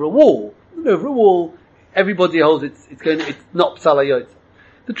that's over a wall. And over a wall, everybody holds it's not Psala Yotza.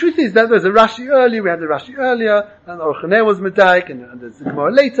 The truth is that there's a Rashi earlier, we had the Rashi earlier, and Aruch HaNer was Medaik, and there's the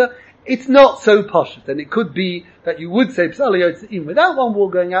Gemara later. It's not so poshut, and it could be that you would say Psala Yotza even without one wall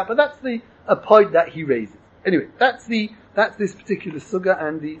going out, but that's a point that he raises. Anyway, that's this particular sugya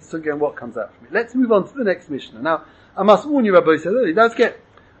and the sugya and what comes out from it. Let's move on to the next Mishnah. Now, I must warn you, Rabbi said, it does get,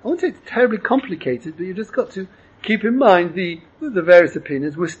 I won't say it's terribly complicated, but you've just got to keep in mind the various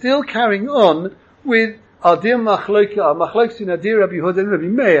opinions. We're still carrying on with our dear machlokes in our dear Rabbi Yehuda and Rabbi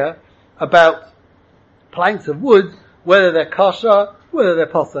Meir about planks of wood, whether they're kosher, whether they're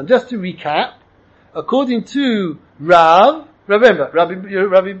posel. And just to recap, according to Rav, remember, Rabbi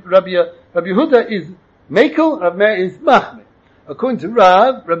Yehuda is Mekel, Rabbi Meir is Machmir. According to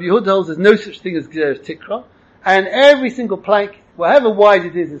Rav, Rabbi Yehuda holds there's no such thing as Gzeres Tikra, and every single plank, however wide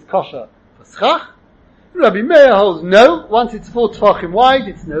it is kosher for schach. Rabbi Meir holds no, once it's 4 tefachim wide,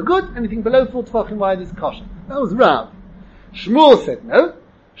 it's no good, anything below 4 tefachim wide is kosher. That was Rav. Shmuel said no.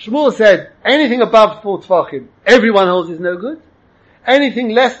 Shmuel said anything above 4 tefachim, everyone holds is no good. Anything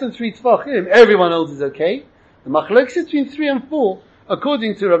less than 3 tefachim, everyone holds is okay. The machlokes is between 3 and 4.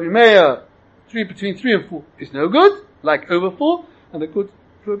 According to Rabbi Meir, between 3 and 4 is no good, like over 4, and according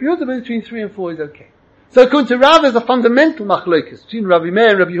to Rabbi Yehuda, between 3 and 4 is okay. So according to Rav, there's a fundamental machlokes between Rabbi Meir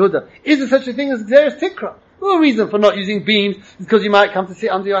and Rabbi Yehuda. Is there such a thing as Gzeres Tikra? Well, the reason for not using beams is because you might come to sit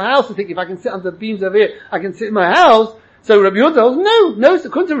under your house and think, if I can sit under beams over here, I can sit in my house. So Rabbi Yehuda holds no,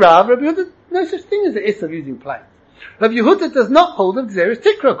 according to Rav, Rabbi Yehuda, no such thing as the issue of using planks. Rabbi Yehuda does not hold of Gzeres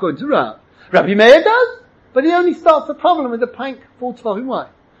Tikra according to Rav. Rabbi Meir does, but he only starts the problem with the plank 4 tefachim wide.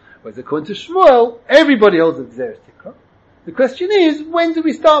 Whereas according to Shmuel, everybody holds of Gzeres Tikra. The question is, when do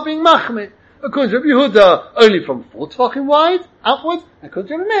we start being machmir? According to Rabbi Yehuda, only from 4 tefachim wide, upwards, and according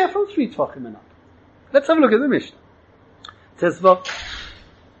to Rabbi Meir, from 3 tefachim and up. Let's have a look at the Mishnah. It says,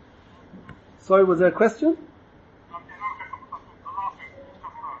 sorry, was there a question?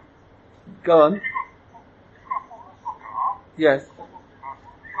 Go on. Yes. You've got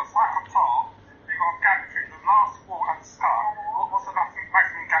 5 on top, you've got a gap between the last wall and the start. What's the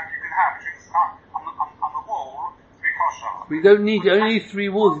maximum gap you can have between the start and the wall to be kosher? We don't need, you only need 3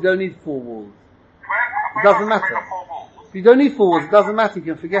 walls, you don't need 4 walls. It doesn't matter. If you don't need 4 walls, it doesn't matter, you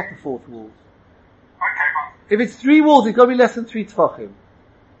can forget the 4th wall. Okay, but If it's 3 walls, it's got to be less than 3 tefachim.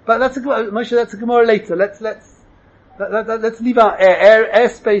 But that's a Gemara later. Let's leave out air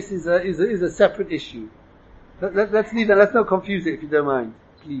space is a separate issue. Let's leave that. Let's not confuse it if you don't mind,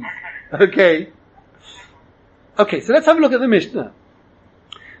 please. Okay, so let's have a look at the Mishnah.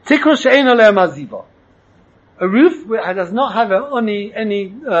 Tikra she'ein aleh maziva. A roof that does not have any I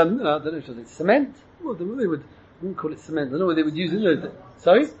don't know if it's cement. Well, they wouldn't call it cement. I don't know what they would use it.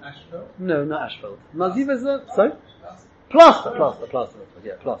 Sorry? Asphalt? No, not asphalt. Maziva is sorry? Plaster.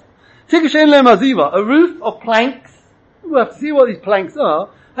 Yeah, plaster. Tikra she'ein aleh maziva. A roof of planks. We'll have to see what these planks are.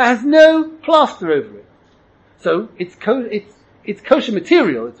 That has no plaster over it. So it's kosher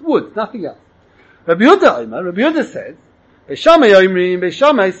material. It's wood, nothing else. Rabbi Yehuda says,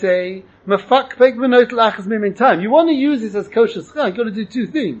 Beishamai say, Mafakpek v'noit lachas mim time. You want to use this as kosher schach, you've got to do 2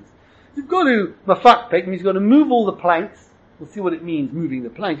 things. You've got to mafakpek, means you've got to move all the planks. We'll see what it means, moving the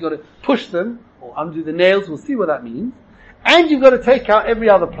planks. You've got to push them or undo the nails, we'll see what that means. And you've got to take out every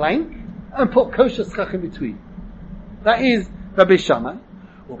other plank and put kosher schach in between. That is Rabbi Shammai.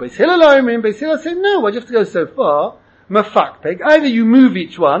 Or Beis Hillel Omrim, Beis Hillel said, no, I just have to go so far. Mafakpek. Either you move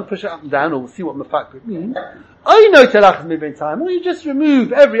each one, push it up and down, or we'll see what mafakpek means. Or you know telachas mibin time, or you just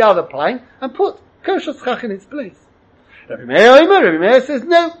remove every other plank and put kosher schach in its place. Rabbi Meir says,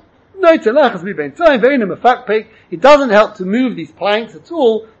 no telachas mibin time, ve'inu mafakpek. It doesn't help to move these planks at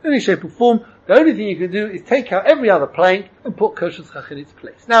all, in any shape or form. The only thing you can do is take out every other plank and put kosher schach in its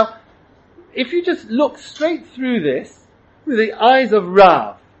place. Now, if you just look straight through this with the eyes of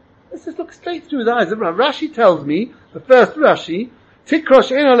Rav, let's just look straight through the eyes of Rav. Rashi tells me, the first Rashi, Tikra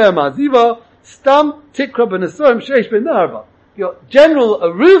she'en aleh ma'ziva, stam tikra b'nesoim sheish b'narva. Your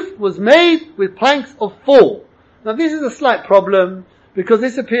a roof was made with planks of 4. Now this is a slight problem, because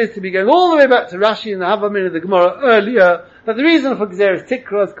this appears to be going all the way back to Rashi and the Havamin of the Gemara earlier, that the reason for Gzeres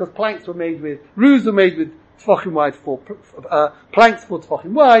Tikra is because roofs were made with tefachim wide, planks 4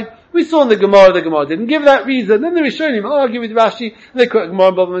 tefachim wide. We saw in the Gemara didn't give that reason. Then the Rishonim argue with Rashi, and they quote Gemara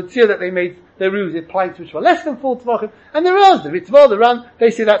and Bava Metzia that they made their roofs with planks which were less than 4 tefachim. And the Raz, the Ritva, the Ran, they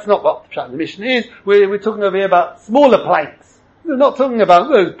say that's not what the Pshat in the Mishnah is. We're talking over here about smaller planks. We're not talking about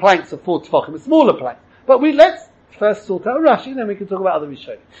those planks of 4 tefachim, but smaller planks. But let's first sort out Rashi, then we can talk about other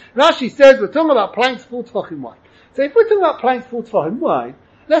Rishonim. Rashi says we're talking about planks 4 tefachim wide. So if we're talking about planks 4 tefachim wide,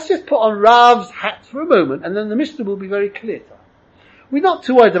 let's just put on Rav's hat for a moment, and then the Mishnah will be very clear to us. We're not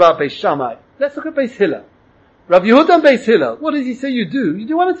too worried about Beis Shammai. Let's look at Beis Hillel. Rav Yehuda and Beis Hillel, what does he say you do? You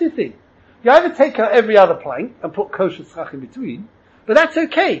do one of two things. You either take out every other plank and put kosher schach in between, but that's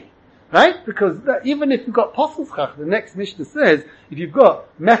okay, right? Because even if you've got posel schach, the next Mishnah says, if you've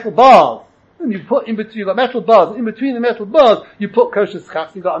got metal bars, and you put in between, you've got metal bars, in between the metal bars, you put kosher schach.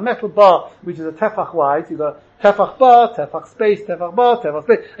 So you've got a metal bar, which is a tefach wide, so you've got tefach bar, tefach space, tefach bar, tefach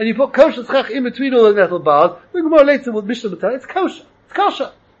space, and you put kosher schach in between all the metal bars. The Gemara later will Mishnah will tell it's kosher. It's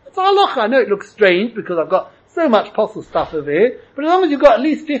kosher. It's a halacha. I know it looks strange because I've got so much posel stuff over here, but as long as you've got at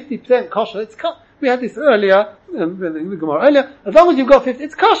least 50% kosher, it's kosher. We had this earlier, in the Gemara earlier, as long as you've got 50,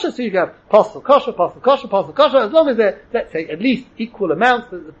 it's kosher, so you can have posel, kosher, posel, kosher, posel, kosher, as long as they're, let's say, at least equal amounts,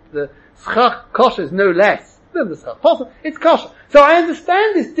 the schach kosher is no less than the schach posel, it's kosher. So I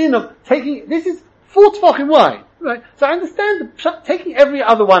understand this din of taking, this is 4 tefachim wide, right? So I understand taking every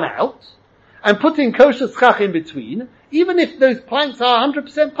other one out, and putting kosher schach in between, even if those planks are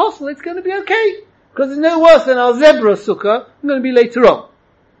 100% posel, it's going to be okay. Because it's no worse than our zebra sukkah, I'm going to be later on.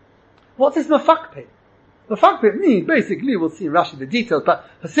 What is mafakpeh? Mafakpeh means, basically, we'll see in Rashi the details, but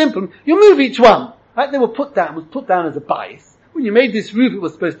for simple, you move each one. Right? They were put down as a bias. When you made this roof, it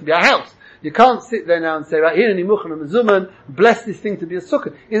was supposed to be a house. You can't sit there now and say, right, here in Nimuchan and Mezuman, bless this thing to be a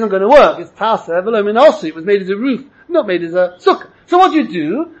sukkah. It isn't going to work. It's tasa, v'lo min also. It was made as a roof, not made as a sukkah. So what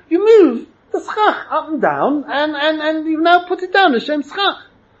you move the schach up and down, and you've now put it down, Hashem schach.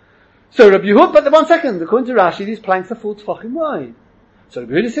 So Rabbi Yehuda, but 1 second, according to Rashi, these planks are 4 tefachim wide. So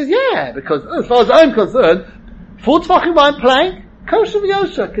Rabbi Yehuda says, yeah, because as far as I'm concerned, 4 tefachim wide plank, kosher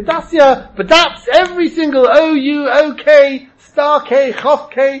v'yosher, kedasya, badats, every single O-U, O-K, star K,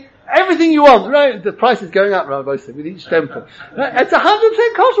 chof K, everything you want, right? The price is going up, Rabbi said, with each temple. Right? It's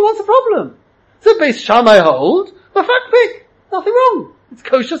 100% kosher, what's the problem? So Beis Shammai hold, mafakpik, nothing wrong. It's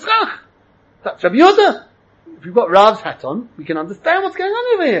kosher schach. That's Rabbi Yehuda. If you've got Rav's hat on, we can understand what's going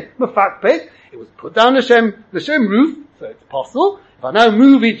on over here. Mafakpik, it was put down the Shem roof, so it's possible. If I now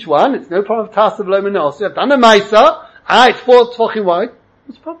move each one, it's no problem of task of lomanos. So I've done a maisa, it's 4 tefachim wide.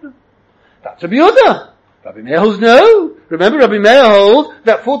 What's the problem? That's Rabbi Yehuda. Rabbi Meir holds no. Remember, Rabbi Meir holds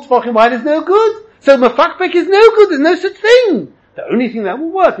that 4 tefachim wide is no good. So mafakpik is no good. There's no such thing. The only thing that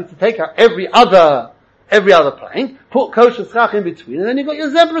will work is to take out every other plank, put kosher schach in between, and then you've got your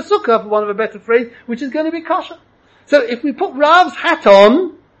zebra sukkah, for one of a better phrase, which is going to be kosher. So if we put Rav's hat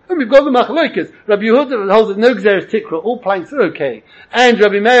on, and we've got the machlokas, Rabbi Yehuda holds that no gzeres tikra, all planks are okay, and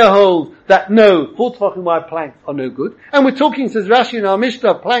Rabbi Meir holds that no, 4 tefachim wide planks are no good, and we're talking, says Rashi in our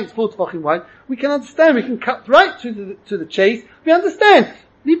Mishnah, planks 4 tefachim wide, we can understand, we can cut right to the chase, we understand.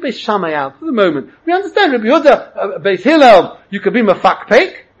 Leave Beis Shammai out for the moment. We understand Rabbi Yehuda, Beis Hillel, you could be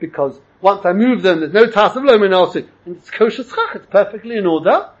mafakpek, because once I move them, there's no task of lomin also, and it's kosher schach, it's perfectly in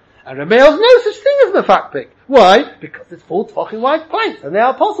order. And Rabbi Meir has no such thing as mafakpek. Why? Because it's 4 tefachim wide planks, and they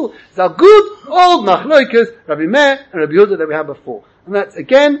are possible. It's our good old machlokas, Rabbi Meir and Rabbi Yehuda that we had before. And that's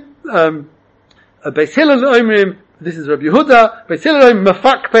again, Beis Hillel Omrim, this is Rabbi Yehuda, Beis Hillel Omrim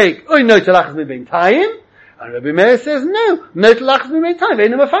mafakpek, oy no telachas mibin tayim. And Rabbi Meir says, no telachas mibin tayim,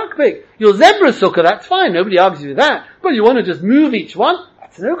 ain't no mafakpek. Your zebra sukkah, that's fine, nobody argues with that. But you want to just move each one,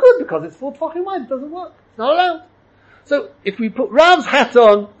 it's no good because it's 4 tefachim wide. It doesn't work. It's not allowed. So if we put Rav's hat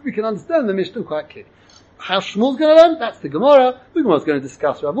on, we can understand the Mishnah quite clearly. How Shmuel's going to learn? That's the Gemara. The Gemara's going to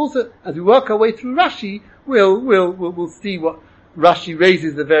discuss Rav also. As we work our way through Rashi, we'll see what Rashi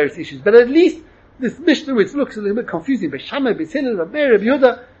raises the various issues. But at least this Mishnah, which looks a little bit confusing, Beishamai, Beishillel, Rav Meir, Rav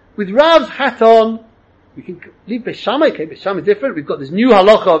Yehuda, with Rav's hat on, we can leave Beishamai. Okay, Beishamai is different. We've got this new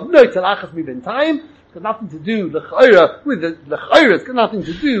halacha of no telachas mi b'intayim. It's got nothing to do l'chayra with the l'chayra. It's got nothing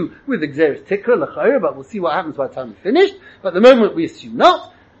to do with the Gzeres Tikra l'chayra. But we'll see what happens by the time we finish. But at the moment we assume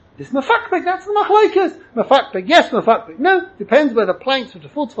not. This mafakbek, that's the machlokes. Mafakbek, yes. Mafakbek, no. Depends whether planks which are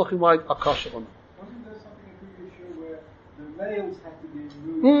 4 tefachim wide are kosher or not. Wasn't there something in the previous year where the nails had to be removed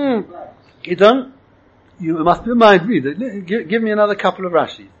from the planks? You don't. You must be a mind reader. Give me another couple of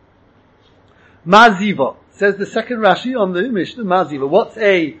Rashis. Maziva says the second Rashi on the Mishnah. Maziva. What's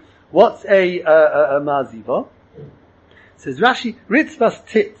a maziva? Says Rashi, ritzvas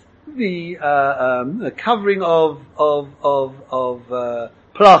tit, the covering of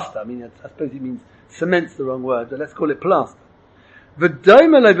plaster. I mean, I suppose it means cement's the wrong word, but let's call it plaster.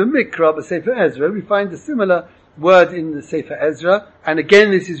 V'domer over mikra b'sefer Ezra. We find a similar word in the Sefer Ezra, and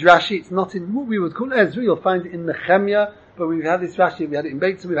again this is Rashi. It's not in what we would call Ezra. You'll find it in Nehemiah, but we've had this Rashi. We had it in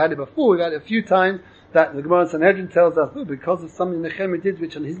Beitzah. We've had it before. We've had it a few times. That the Gemara in Sanhedrin tells us, because of something Nehemiah did,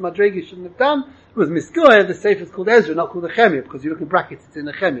 which on his madrega shouldn't have done, it was Miskoya. The Sefer is called Ezra, not called Nehemiah, because you look in brackets, it's in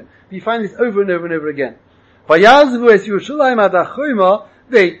Nehemiah. But you find this over and over and over again. Vayazvu es Yerushalayim ad ha'choima.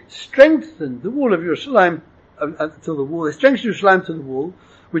 They strengthened the wall of Yerushalayim until the wall. They strengthened Yerushalayim to the wall,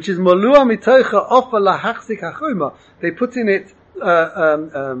 which is molua mitocha ofa lahachzik ha'choima. They put in it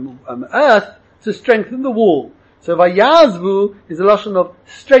earth to strengthen the wall. So vayazvu is a lashon of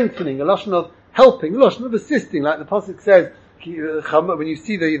strengthening, a lashon of helping, a lashon of assisting, like the pasuk says when you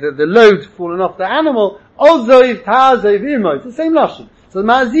see the load falling off the animal. Ozoiv ta'azoiv imo. It's the same lashon. So the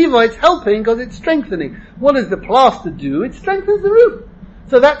ma'aziva, it's helping because it's strengthening. What does the plaster do? It strengthens the roof.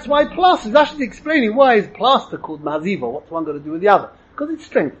 So that's why plaster is actually explaining why is plaster called ma'aziva. What's one got to do with the other? Because it's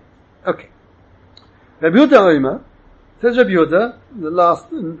strength. Okay. Rabbi Yehuda Omer, says Rabbi Yehuda, the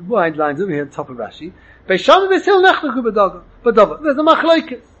last wide lines over here at the top of Rashi, Beishamai v'sil nechnachu b'dava. There's a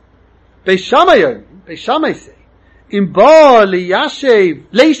machlokes. Beishamai say, Im ba le'yashev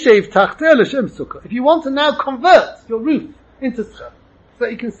tachteh l'shem sukkah. If you want to now convert your roof into sukkah, so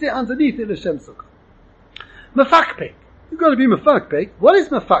that you can sit underneath it l'shem sukkah. Mefakpek. You've got to be mefakpek. What is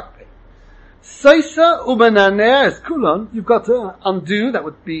mefakpek? Soisa u'menaneh es kulon. You've got to undo, that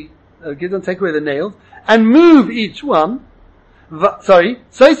would be, take away the nails, and move each one. Soisa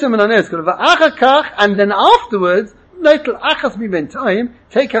u'menaneh es kulon. V'achakach, and then afterwards, notel achas b'mentayim,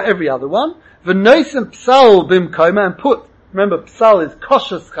 take out every other one. V'noisem psal b'mkoima, and put, remember psal is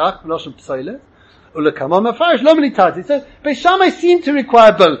kosher schach, v'loshem psoilet. Ulekamon mafarish lo militati. So Beishamai seem to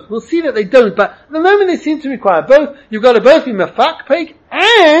require both. We'll see that they don't, but at the moment they seem to require both. You've got to both be mafakpek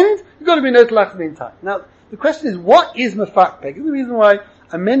and you've got to be notel achas b'mentayim. Now the question is, what is mafakpek? And the reason why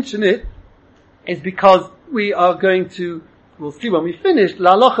I mention it is because we are going to, we'll see when we finish,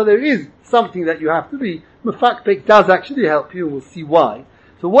 la halacha, there is something that you have to be. Mafakpek does actually help you, we'll see why.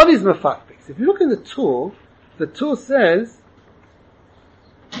 So what is mafakpek? So if you look in the Torah says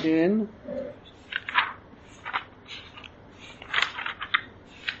in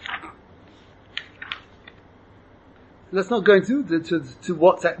let's not go into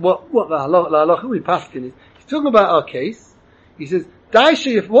what the halacha we paskin is. He's talking about our case. He says,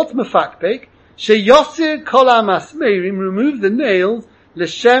 what's mafakpek? Sheyosir kol ha'masmeirim, remove the nails,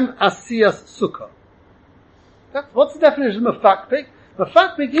 l'shem asiyas sukkah. What's the definition of mafakpek?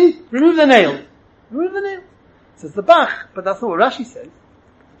 Mafakpek is remove the nails. Remove the nails. Says the Bach, but that's not what Rashi says.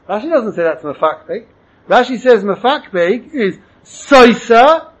 Rashi doesn't say that's mafakpek. Rashi says mafakpek is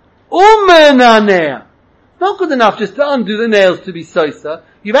soisa umenanea. Not good enough just to undo the nails to be soisa.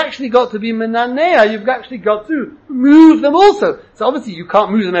 You've actually got to be menanea. You've actually got to move them also. So obviously you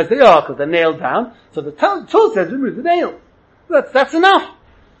can't move them as they are because they're nailed down. So the Torah says remove the nails. That's enough.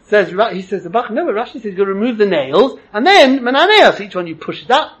 He says the Bach, no, but Rashi says you've got to remove the nails and then menanea. So each one you push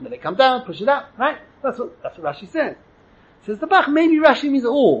it up, and then they come down, push it up, right? That's what Rashi says. Says the Bach, maybe Rashi means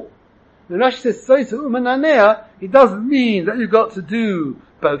all. When Rashi says soisa menanea, it doesn't mean that you've got to do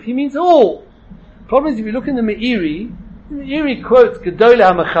both. He means all. Problem is, if you look in the Meiri quotes Gedolei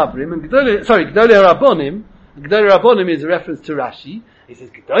HaMechabrim, and Gedolei HaRabbonim, and Gedolei HaRabbonim is a reference to Rashi. He says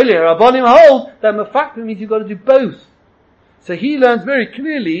Gedolei HaRabbonim hold that mafakpek means you've got to do both. So he learns very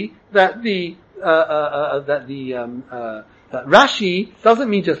clearly that that Rashi doesn't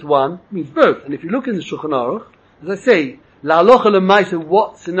mean just one, it means both. And if you look in the Shulchan Aruch, as I say, La halacha l'maisa,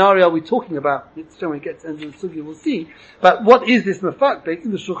 what scenario are we talking about? It's when we get to the end of the sugya, we'll see. But what is this mafakpek?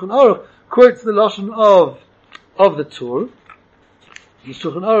 In the Shulchan Aruch quotes the lashon of of the Tur. The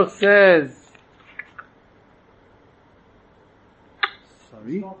Shulchan Aruch says,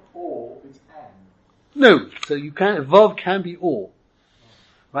 It's not or, it's and. no, so you can, Vav can be or.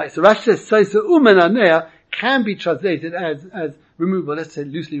 Right, so Rashi says, Soisa umenanea can be translated as removal, let's say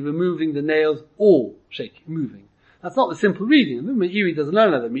loosely removing the nails or shaking, moving. That's not the simple reading. Meiri doesn't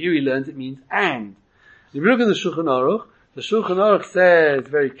learn that. Meiri learns it means and. If you look at the Shulchan Aruch says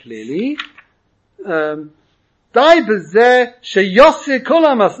very clearly, it's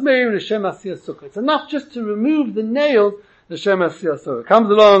enough just to remove the nails, l'shem asiyas sukkah. Comes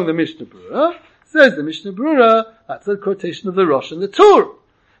along the Mishnah Berurah, says the Mishnah Berurah, that's a quotation of the Rosh and the Tur.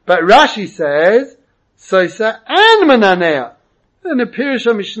 But Rashi says, Soisa and Mananea. And the Pirush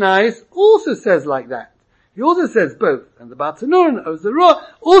Mishnayis also says like that. He also says both. And the Bartanur and Ozerah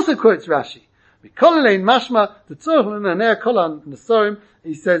also quotes Rashi. Mikol mashma the tzorch Mananea kolan nesorim.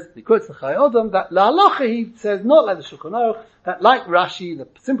 He says, he quotes the Chai Odom, that la'alacha he says, not like the Shulchan Aruch, that like Rashi, the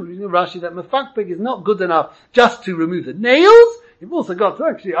simple reading of Rashi, that mefakpek is not good enough just to remove the nails. You've also got to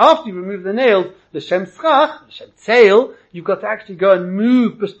actually, after you remove the nails, l'shem schach, l'shem tzeil, you've got to actually go and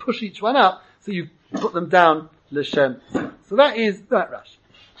move, just push each one up, so you put them down, l'shem. So that is that Rashi.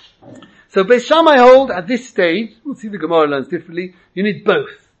 So Beis Shammai hold at this stage, we'll see the Gemara learns differently, you need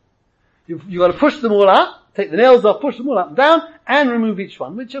both. You've got to push them all up, take the nails off, push them all up and down, and remove each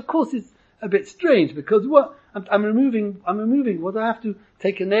one, which of course is a bit strange, because what, I'm removing, what do I have to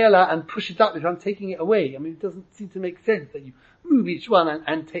take a nail out and push it up if I'm taking it away? I mean, it doesn't seem to make sense that you move each one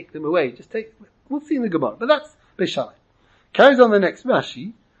and take them away. We'll see in the Gemara, but that's Beis Shammai. Carries on the next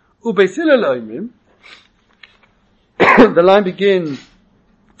Rashi, Ubeis Hillel oimrim, the line begins,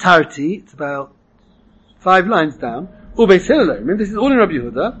 Tarti, it's about 5 lines down, Ubeis Hillel oimrim, this is all in Rabbi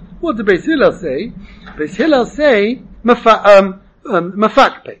Yehuda. What did Beis Hillel say? Beis Hillel say,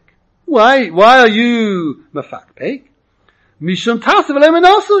 mafakpek. Why are you mafakpek? Mishum tasav alem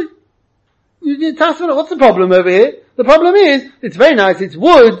enasui. You did tasav. What's the problem over here? The problem is, it's very nice, it's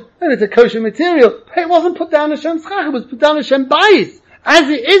wood, and it's a kosher material, but it wasn't put down Hashem schach, it was put down Hashem bayis. As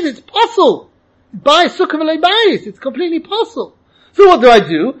it is, it's possible. Bayis sukkah v'lei bayis, it's completely possible. So what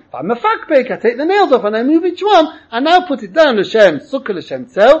do? If I'm a fakbek, I take the nails off and I move each one, I now put it down Hashem sukkah Hashem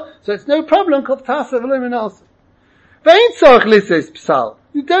tzel, so it's no problem, kov tasav alem enasui. Ve'in tzorach lises psal.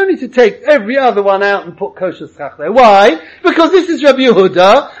 You don't need to take every other one out and put kosher schach there. Why? Because this is Rabbi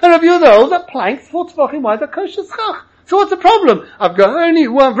Yehuda, and Rabbi Yehuda holds that planks 4 tefachim wide are kosher schach. So what's the problem? I've got only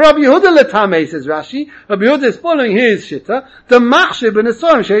one. Rabbi Yehuda letame, says Rashi. Rabbi Yehuda is following his shitta. The machshir ben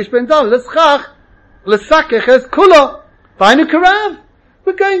esorim sheish ben dal l'schach l'sakech es kula b'ainu karav.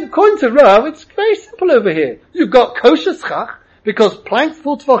 We're going according to Rav. It's very simple over here. You've got kosher schach because planks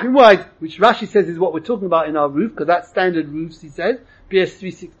 4 tefachim wide, which Rashi says is what we're talking about in our roof, because that's standard roofs. He says BS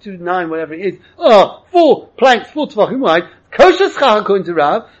 3629, whatever it is. 4 planks 4 tefachim wide. Kosher schach according to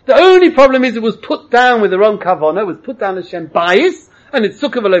Rav. The only problem is it was put down with the wrong kavanah. It was put down as Shem bias, and it's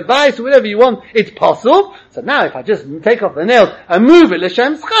sukkah v'lo bias, or whatever you want. It's possible. So now if I just take off the nails and move it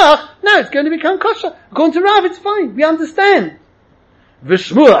l'shem schach, now it's going to become kosher. According to Rav, it's fine. We understand.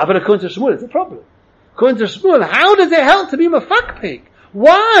 V'shmuel, but according to Shmuel, it's a problem. According to Shmuel, how does it help to be mafakpek?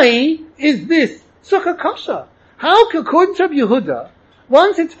 Why is this sukkah kosher? How, according to Rabbi Yehuda,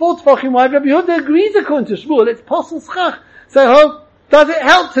 once it's 4 tefachim wide, Rabbi Yehuda agrees according to Shmuel, it's possible schach. So does it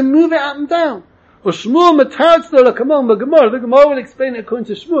help to move it up and down? Or Shmuel mataratz lo lakamon b'gemara. The Gemara will explain it according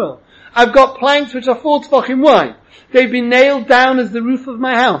to Shmuel. I've got planks which are 4 tefachim wide. They've been nailed down as the roof of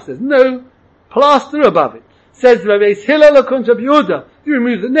my house. There's no plaster above it. Says Rabbi Hillel according to Rabbi Yehuda, you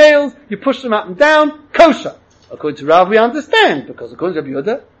remove the nails, you push them up and down, kosher. According to Rav, we understand, because according to Rabbi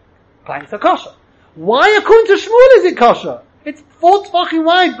Yehuda, planks are kosher. Why according to Shmuel is it kosher? It's 4 tefachim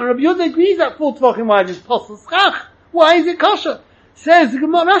wide, but Rabbi Yehuda agrees that 4 tefachim wide is possible schach. Why is it kosher? Says the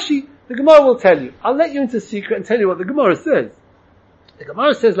Gemara, Rashi, the Gemara will tell you. I'll let you into secret and tell you what the Gemara says. The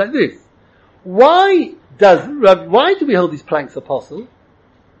Gemara says like this. Why do we hold these planks apostle?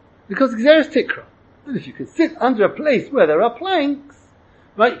 Because Xeris Tikra. And if you can sit under a place where there are planks,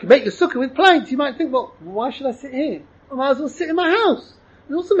 right, you can make the sukkah with planks, you might think, well, why should I sit here? I might as well sit in my house.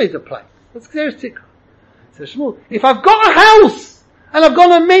 It's also made of planks. That's Xeris Tikra. Says Shmuel, if I've got a house, and I've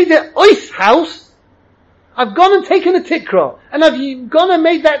gone and made it ois house, I've gone and taken a tikra, and I've gone and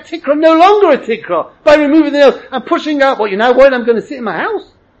made that tikra no longer a tikra by removing the nails and pushing out. What, you're now worried I'm going to sit in my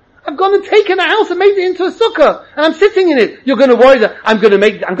house? I've gone and taken a house and made it into a sukkah, and I'm sitting in it. You're going to worry that I'm going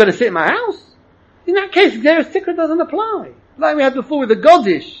to sit in my house? In that case, Xeris tikra doesn't apply. Like we had before with the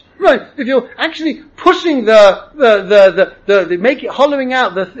Godish. Right. If you're actually pushing the make it hollowing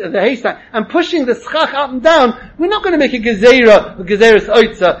out the haystack and pushing the schach up and down, we're not going to make a gezeirah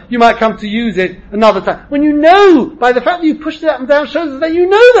oitza. You might come to use it another time. When you know, by the fact that you pushed it up and down shows us that you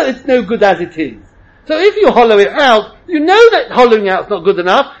know that it's no good as it is. So if you hollow it out, you know that hollowing out is not good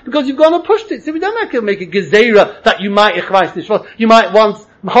enough because you've gone and pushed it. So we don't have to make a gezeirah that you might you might once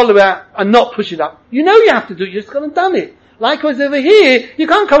hollow it out and not push it up. You know you have to do it, you've just gone and done it. Likewise over here, you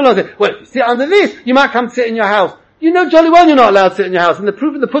can't come along and say, well, if you sit under this, you might come sit in your house. You know jolly well you're not allowed to sit in your house, and the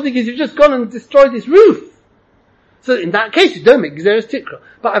proof of the pudding is you've just gone and destroyed this roof. So in that case, you don't make Gezeres Tikra.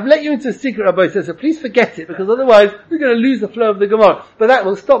 But I've let you into a secret, Rabbi says, so please forget it, because otherwise we're going to lose the flow of the Gemara. But that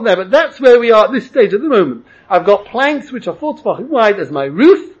will stop there. But that's where we are at this stage at the moment. I've got planks which are 4 tefachim wide as my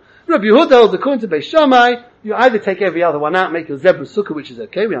roof. Rabbi Yehuda holds according to Beis Shammai, you either take every other one out, make your zebra sukkah, which is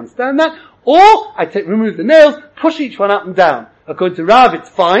okay, we understand that, or remove the nails, push each one up and down. According to Rav, it's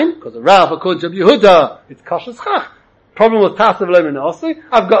fine, because of Rav, according to Rabbi Yehuda, it's kasher schach. Problem was tasav lo min asui.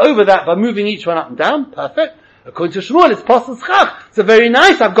 I've got over that by moving each one up and down, perfect. According to Shmuel, it's pasal schach. So very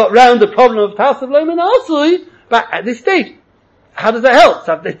nice, I've got round the problem of tasav lo min asui, but at this stage, how does that help?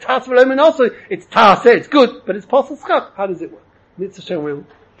 So if tasav lo min asui, it's taseh, it's good, but it's pasal schach. How does it work? Mitzvah Shem will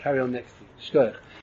carry on next week. Shkoyach.